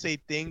I would say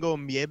 "tengo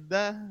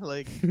mierda,"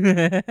 like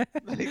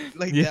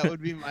Yeah. that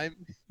would be my.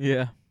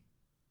 Yeah.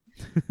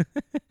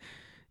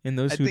 And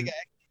those I who think I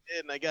actually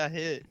did, and I got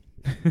hit.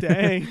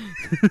 Dang.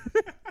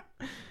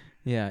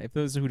 yeah, if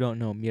those who don't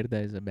know,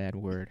 mierda is a bad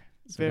word.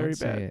 So Very don't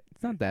say bad. it.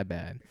 It's not that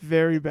bad.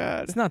 Very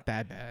bad. It's not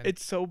that bad.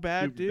 It's so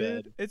bad, Super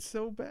dude. bad. It's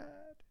so bad.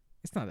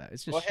 It's not that.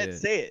 It's just Go ahead, shit.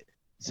 say it.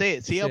 Say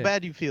it. See how Shit.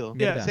 bad you feel.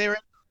 Yeah. Say it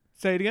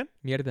Say it again.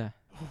 Mierda.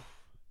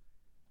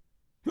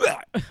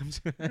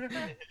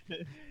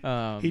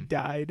 He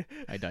died.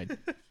 I died.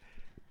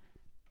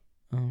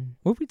 What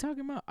were we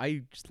talking about?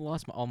 I just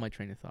lost all my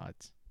train of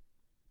thoughts.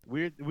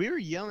 We were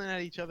yelling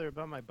at each other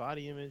about my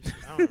body image.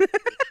 I don't know.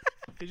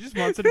 He just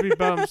wants it to be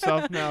about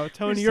himself now.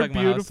 Tony, you're Talking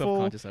about how beautiful.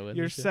 self-conscious I was and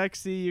You're shit.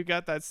 sexy. You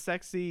got that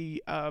sexy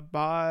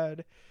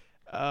bod.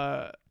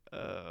 Yeah,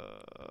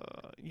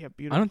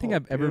 beautiful. I don't think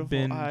I've ever beautiful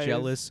been eyes.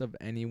 jealous of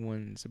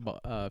anyone's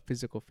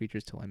physical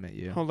features till I met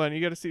you. Hold on,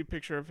 you got to see a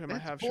picture of him. I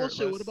That's have bullshit.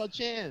 shirtless. What about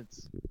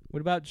Chance? What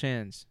about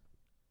Chance?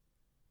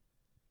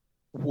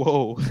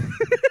 Whoa.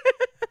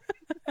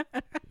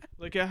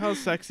 Look at how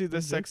sexy the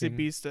I'm sexy joking.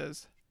 beast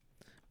is.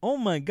 Oh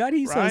my god,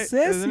 he's Right? so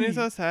sassy. Isn't he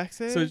so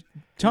sexy? So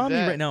Tommy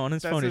that? right now on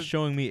his That's phone is his-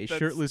 showing me a that's-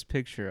 shirtless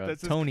picture of that's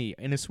his- Tony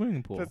in a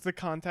swimming pool. That's the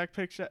contact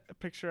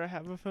picture I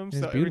have of him. It's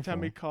So every time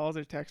beautiful. he calls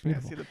or texts me, I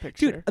Beautiful. see the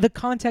picture. Dude, the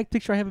contact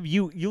picture I have of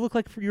you, you look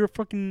like you're a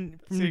fucking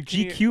from See, the can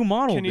you- GQ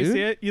model, Can you dude.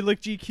 see it? You look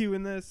GQ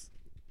in this.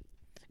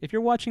 If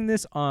you're watching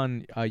this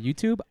on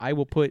YouTube, I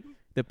will put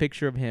the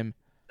picture of him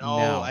No,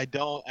 now. I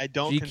don't. I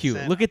don't. GQ.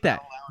 consent. Look at I'm that.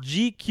 not allowed-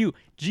 GQ.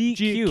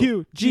 GQ.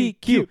 GQ.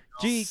 GQ.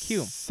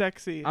 GQ.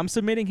 Sexy. I'm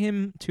submitting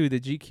him to the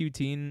GQ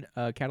teen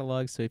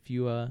catalog. So if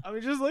you I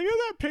mean, just look at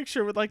that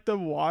picture with like the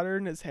water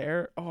in his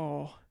hair.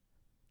 Oh,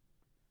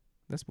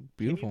 that's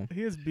beautiful.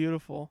 he is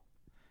beautiful.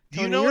 Do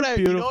you Tony, know what you're I?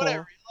 You know what I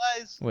beautiful.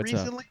 realized What's up?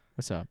 recently?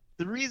 What's up?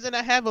 The reason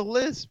I have a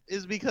lisp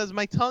is because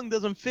my tongue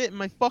doesn't fit in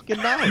my fucking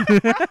mouth.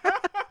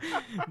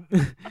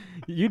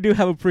 You do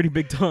have a pretty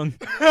big tongue.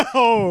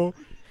 Oh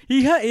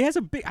He has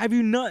a big. Have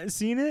you not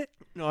seen it?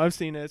 no, I've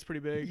seen it. It's pretty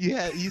big.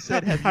 Yeah, you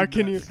said. Have How you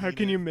can not you? seen How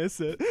can it? you miss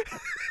it?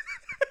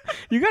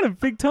 You got a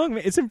big tongue,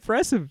 man. It's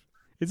impressive.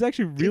 It's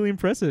actually really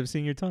impressive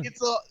seeing your tongue.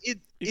 It's all. It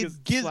You it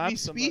could gives slap me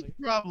speech somebody.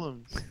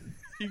 problems.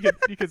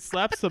 You could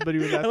slap somebody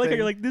with that I like how thing.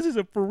 you're like, this is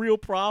a for real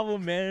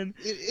problem, man.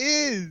 It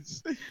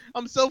is.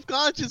 I'm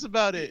self-conscious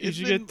about it. you It's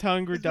should been, get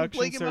tongue it's been reduction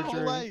plaguing my whole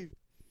surgery. life.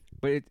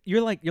 But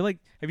you're like, have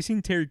you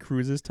seen Terry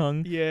Cruz's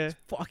tongue? Yeah, It's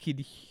fucking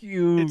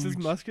huge. it's as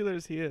muscular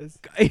as he is.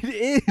 It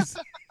is.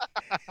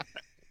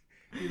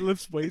 He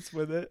lifts weights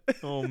with it.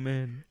 Oh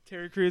man.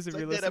 Terry Crews, if It's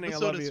you're like that listening, I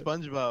episode love of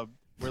you. SpongeBob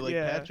where like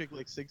Yeah. Patrick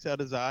like sticks out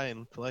his eye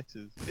and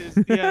flexes.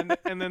 Yeah,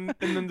 and then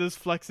there's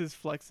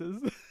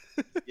flexes.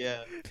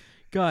 Yeah.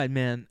 God,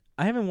 man,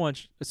 I haven't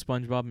watched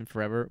SpongeBob in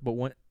forever. But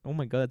oh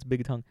my god, that's a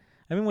big tongue.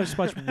 I haven't watched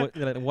watched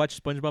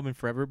SpongeBob in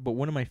forever. But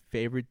one of my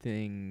favorite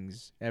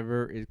things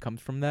ever comes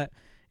from that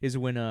is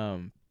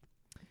when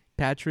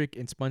Patrick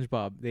and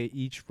SpongeBob, they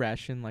each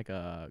ration like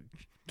a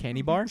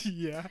candy bar,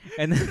 Yeah.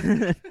 and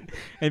then,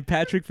 and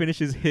Patrick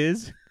finishes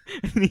his,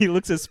 and he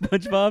looks at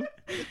SpongeBob,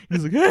 and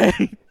he's like,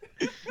 "Hey."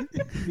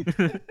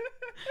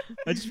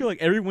 I just feel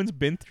like everyone's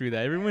been through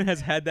that. Everyone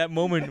has had that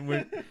moment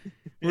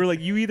where like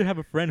you either have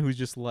a friend who's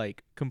just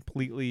like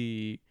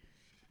completely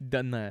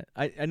done that.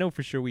 I know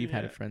for sure we've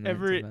had a Yeah. friend that's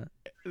done that.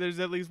 There's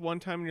at least one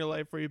time in your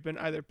life where you've been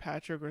either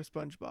Patrick or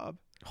SpongeBob.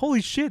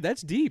 Holy shit,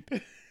 that's deep.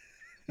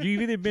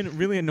 You've either been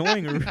really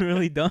annoying or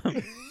really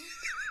dumb.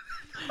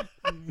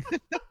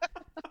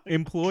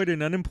 Employed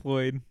and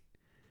unemployed.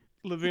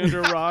 Living under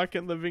a rock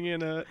and living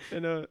in a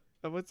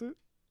what's it?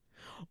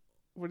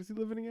 What is he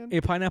living in?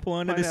 A pineapple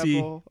under the sea.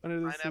 Pineapple under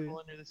the sea. Pineapple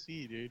under the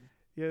sea, dude.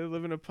 You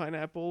live in a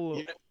pineapple.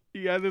 You know-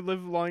 You either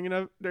live long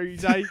enough, or you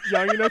die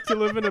young enough to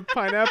live in a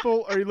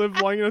pineapple, or you live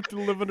long enough to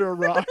live under a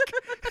rock.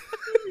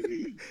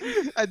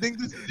 I think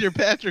this is your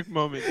Patrick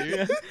moment, dude.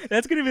 Yeah,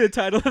 that's gonna be the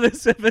title of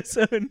this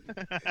episode.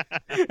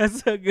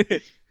 That's so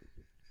good.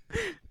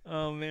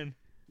 Oh man.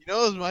 You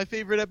know, it was my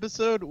favorite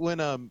episode when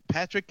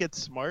Patrick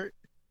gets smart.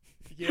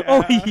 Yeah.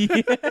 Oh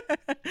yeah.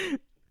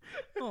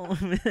 Oh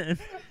man.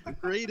 The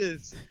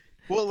greatest.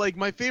 Well, like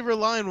my favorite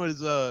line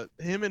was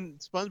him and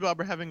SpongeBob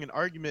are having an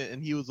argument,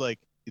 and he was like,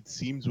 "It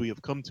seems we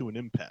have come to an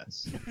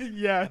impasse."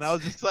 Yes. And I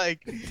was just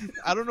like,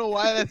 I don't know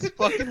why that's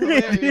fucking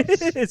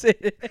hilarious. Is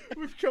it?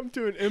 We've come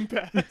to an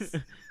impasse.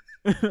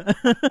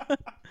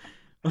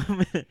 Oh,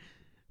 man.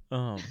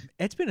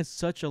 It's been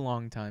such a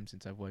long time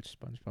since I've watched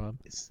SpongeBob.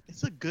 It's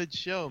a good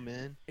show,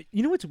 man.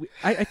 You know what's?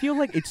 I feel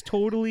like it's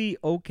totally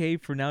okay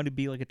for now to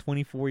be like a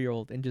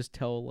 24-year-old and just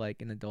tell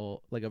like an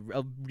adult, like a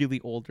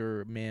really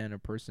older man or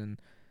person,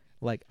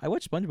 like I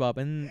watched SpongeBob,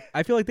 and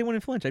I feel like they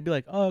wouldn't flinch. I'd be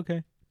like, oh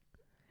okay.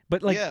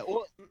 But like, yeah,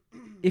 well,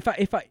 if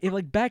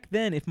like back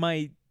then, if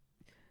I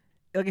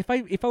were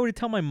to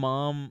tell my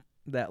mom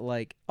that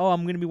like, oh,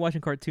 I'm gonna be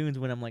watching cartoons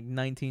when I'm like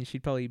 19,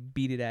 she'd probably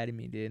beat it out of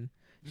me, dude.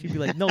 She'd be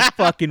like, no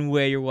fucking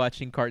way you're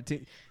watching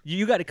cartoon.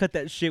 You got to cut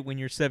that shit when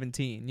you're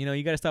 17. You know,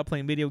 you got to stop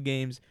playing video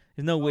games.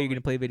 There's no way you're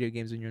gonna play video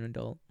games when you're an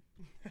adult.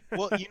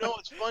 well, you know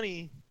what's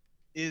funny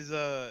is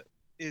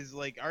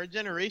like our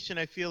generation.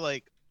 I feel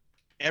like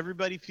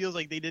everybody feels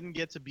like they didn't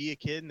get to be a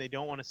kid and they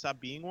don't want to stop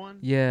being one.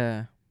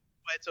 Yeah.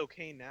 But it's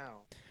okay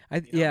now.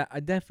 Yeah,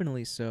 I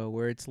definitely so.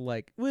 Where it's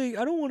like, wait,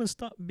 I don't want to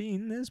stop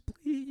being this,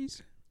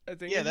 please. I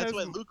think Yeah, it that's has,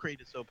 why Loot Crate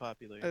is so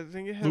popular. I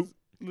think it has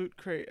Loot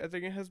Crate. I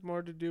think it has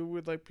more to do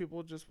with like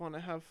people just want to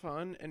have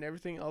fun and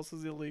everything else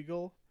is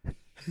illegal.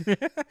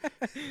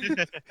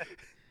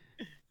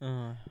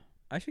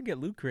 I should get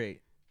Loot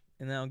Crate,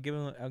 and then I'll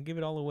give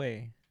it all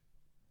away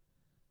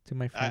to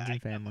my friends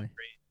and family.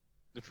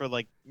 For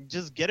like,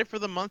 just get it for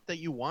the month that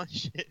you want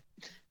shit.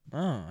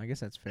 Oh, I guess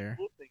that's fair.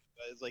 Cool thing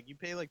is like you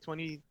pay like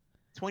 $24.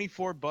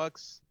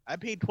 I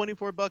paid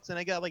 $24 and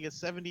I got like a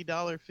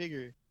 $70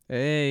 figure.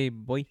 Hey,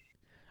 boy.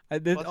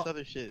 Plus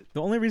other shit.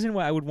 The only reason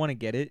why I would want to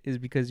get it is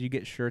because you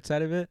get shirts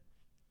out of it.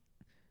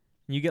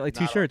 You get like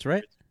two Not all shirts,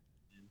 right?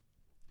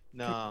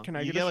 No, Can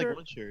I you get a like shirt?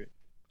 one shirt.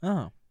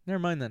 Oh, never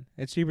mind then.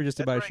 It's cheaper just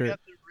to That's buy a where I shirt. got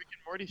the Rick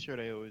and Morty shirt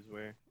I always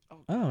wear. Oh,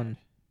 God.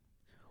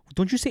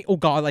 don't you say "oh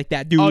God" like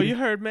that, dude. Oh, you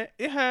heard me.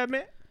 You heard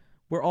me.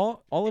 We're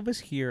all of us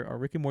here are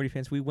Rick and Morty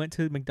fans. We went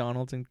to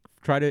McDonald's and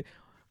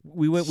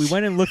we went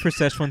and looked for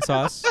Szechuan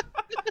sauce.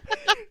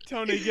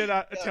 Tony, get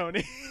out.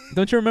 Tony.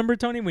 Don't you remember,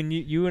 Tony, when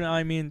you and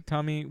I, me and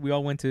Tommy, we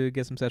all went to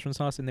get some Szechuan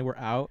sauce and they were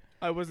out,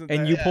 I wasn't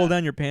and there. you Yeah. pulled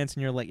down your pants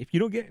and you're like, if you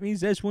don't get me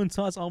Szechuan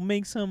sauce, I'll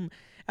make some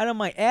out of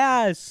my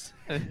ass.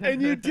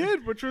 And you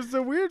did, which was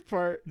the weird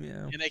part.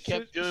 Yeah. And I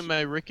kept doing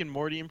my Rick and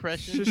Morty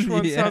impression.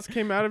 Szechuan Yeah. sauce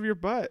came out of your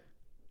butt.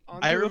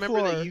 Onto I the remember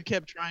floor. that you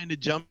kept trying to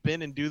jump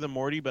in and do the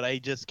Morty, but I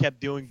just kept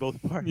doing both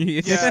parts.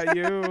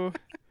 Yeah,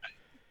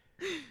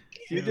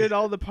 you did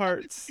all the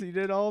parts. You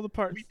did all the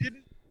parts.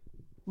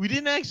 We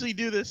didn't actually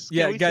do this. Can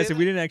Yeah, we guys, say we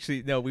that? didn't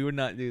actually. No, we would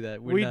not do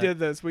that. We did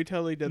this. We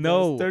totally did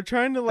No. this. They're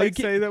trying to like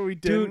can't- say that we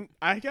dude. didn't.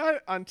 I got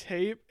it on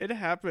tape. It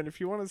happened. If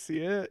you want to see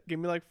it, give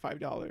me like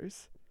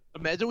 $5.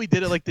 Imagine we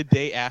did it like the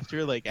day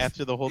after, like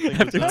after the whole thing was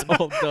After done. it's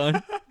all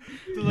done.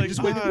 They're like,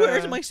 Just wait.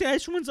 Where's my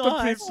Szechuan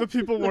sauce? the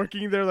people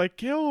working there like,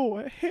 get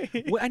away.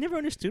 What I never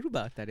understood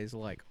about that is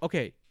like,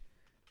 okay,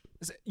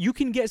 you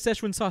can get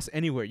Szechuan sauce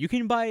anywhere. You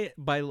can buy it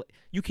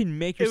you can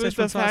make your It was Szechuan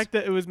the sauce. fact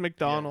that it was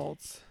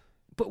McDonald's.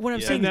 But what I'm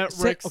Yeah. saying And is,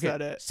 that Rick okay,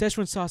 said it.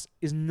 Szechuan sauce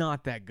is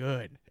not that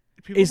good.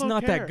 People It's don't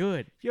not care. that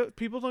good. Yo,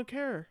 people don't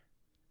care.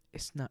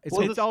 It's not. It's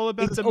Well, It's all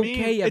about it's the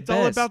okay meme. at It's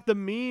all best. about the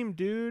meme,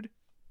 dude.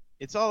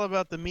 It's all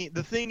about the meat.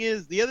 The thing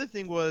is, the other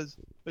thing was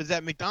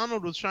that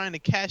McDonald's was trying to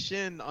cash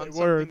in on They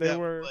were, something they that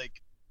were. was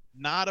like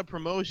not a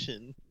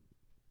promotion.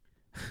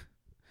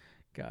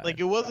 God. Like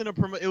it wasn't a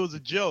promo. It was a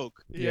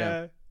joke.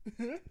 Yeah.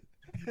 Yeah.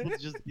 People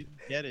just didn't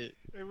get it.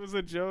 It was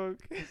a joke.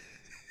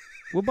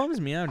 What bums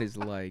me out is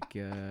like, I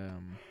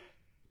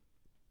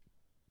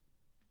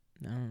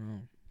don't know.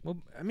 Well,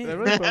 I mean, That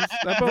really bums-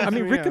 that bums I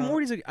mean, me Rick and out.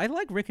 Morty's. I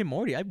like Rick and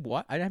Morty. I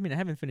mean, I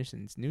haven't finished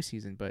its new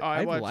season, but Oh,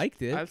 I watched-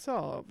 liked it. I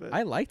saw all of it.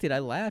 I liked it. I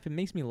laugh. It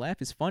makes me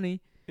laugh. It's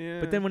funny. Yeah.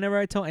 But then whenever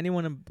I tell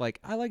anyone I'm like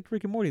I liked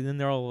Rick and Morty, then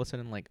they're all of a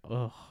sudden like,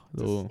 oh,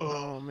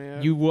 oh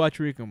man, you watch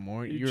Rick and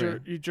Morty,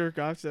 you jerk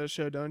off to that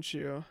show, don't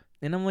you?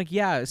 and I'm like,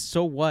 yeah,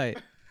 so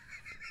what?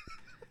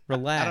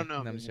 Relax. I don't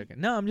know, No, I'm just man.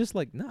 joking. No, I'm just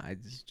like, nah,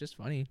 it's just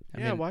funny. I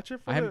Yeah, mean, watch it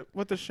I for haven't-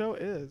 what the show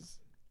is.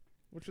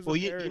 Which is Well, a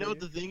you know what parody.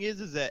 the thing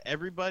is that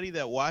everybody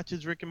that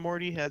watches Rick and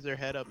Morty has their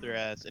head up their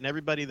ass, and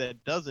everybody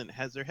that doesn't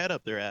has their head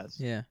up their ass.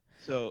 yeah.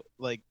 So,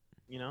 like,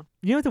 you know,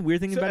 You know what the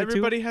weird thing So about it too?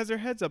 everybody has their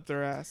heads up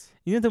their ass.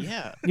 You know the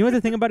yeah. you know what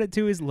the thing about it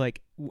too is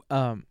like,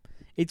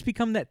 it's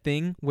become that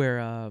thing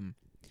where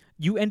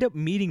you end up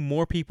meeting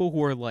more people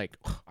who are like,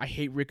 I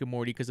hate Rick and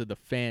Morty because of the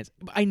fans.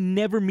 But I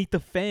never meet the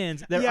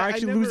fans that Yeah, I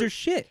actually lose never- their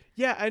shit.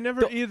 Yeah, I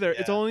never The- either.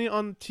 It's Yeah. only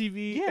on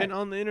TV Yeah. and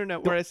on the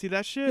internet The- where I see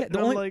that shit. Yeah, and the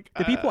I'm only like,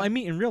 the people I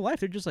meet in real life,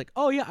 they're just like,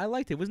 oh yeah, I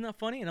liked it. Wasn't that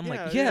funny? And I'm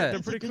like, yeah. they're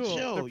It's a pretty good cool.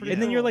 show, They're pretty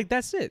And then you're cool. like,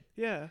 that's it.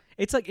 yeah,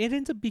 It's like it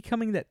ends up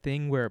becoming that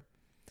thing where,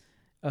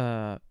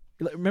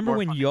 remember More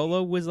when funny.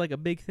 YOLO was like a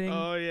big thing?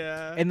 oh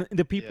yeah, And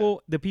the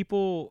people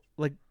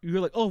like you're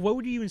like, oh, why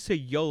would you even say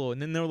YOLO?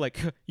 And then they're like,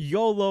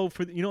 YOLO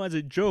for as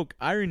a joke,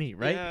 irony,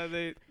 right? Yeah,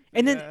 they.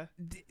 And then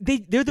yeah,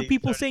 they're the They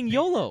people started saying saying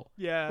YOLO.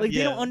 yeah, Like they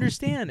Yeah. don't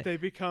understand. they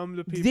become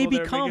the people. They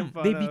they're become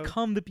making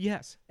fun of. the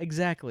yes,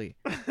 exactly.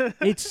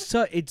 it's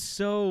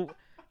so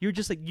you're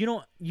just like you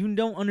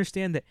don't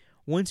understand that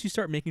once you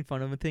start making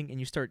fun of a thing and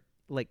you start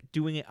like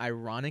doing it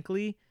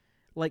ironically,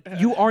 like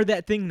you are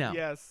that thing now.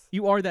 Yes,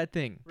 You are that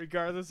thing.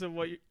 regardless of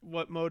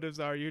what motives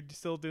are, you're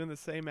still doing the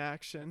same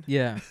action.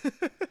 Yeah.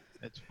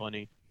 That's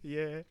funny.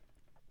 Yeah,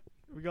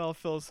 we got all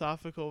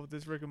philosophical with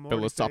this Rick and Morty thing.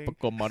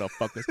 Philosophical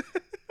motherfuckers.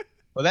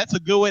 Well, that's a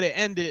good way to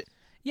end it.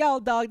 Yo,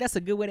 dog, that's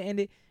a good way to end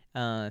it.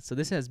 So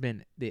this has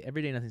been the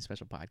Everyday Nothing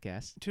Special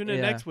podcast. Tune in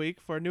Yeah. next week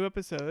for a new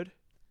episode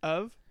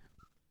of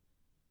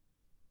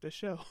the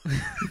show.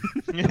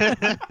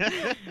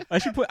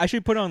 I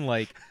should put on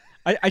like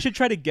I should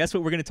try to guess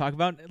what we're gonna talk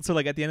about. So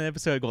like at the end of the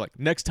episode, I go like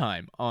next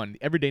time on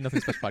Everyday Nothing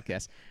Special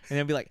podcast, and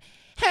then be like,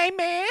 hey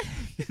man.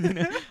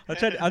 I'll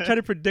try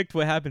to predict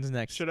what happens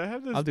next. Should I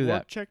have this I'll do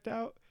warp that. checked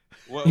out?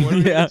 What are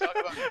we Yeah. gonna talk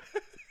about?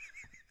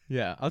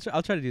 Yeah,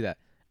 I'll try to do that.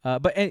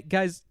 But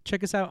guys,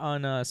 check us out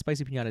on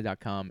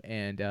spicypinata.com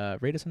and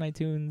rate us on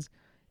iTunes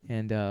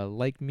and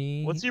like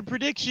me. What's your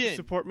prediction?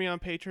 Support me on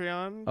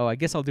Patreon. Oh, I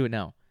guess I'll do it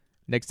now.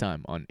 Next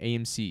time on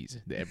AMC's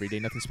The Everyday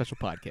Nothing Special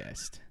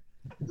podcast.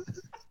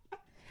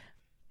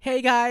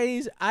 Hey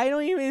guys, I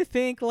don't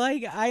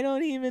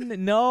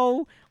even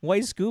know why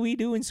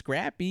Scooby-Doo and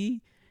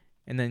Scrappy.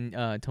 And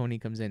then Tony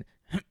comes in.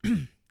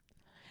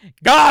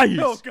 Guys!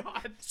 Oh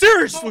God!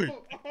 Seriously!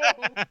 Oh.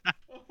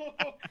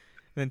 And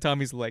then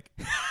Tommy's like,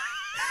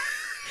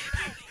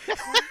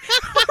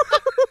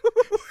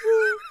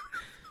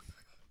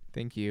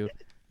 thank you,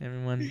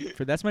 everyone.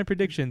 That's my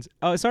predictions.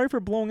 Oh, sorry for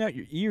blowing out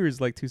your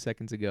ears like 2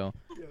 seconds ago.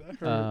 Yeah, that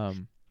hurt.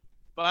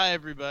 Bye,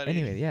 everybody.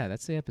 Anyway, yeah,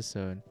 that's the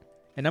episode.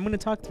 And I'm gonna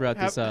talk throughout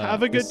have, this.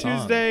 have a good this song.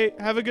 Tuesday.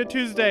 Have a good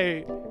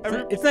Tuesday.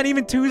 It's not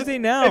even Tuesday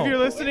now. If you're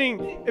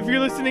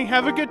listening,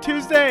 have a good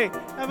Tuesday.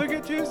 Have a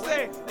good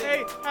Tuesday.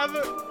 Hey, have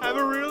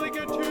a really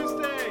good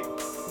Tuesday.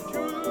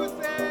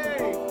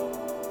 Tuesday.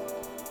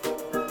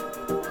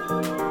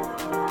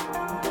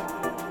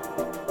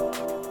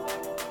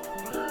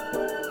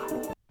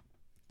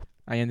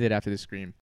 I ended after the scream.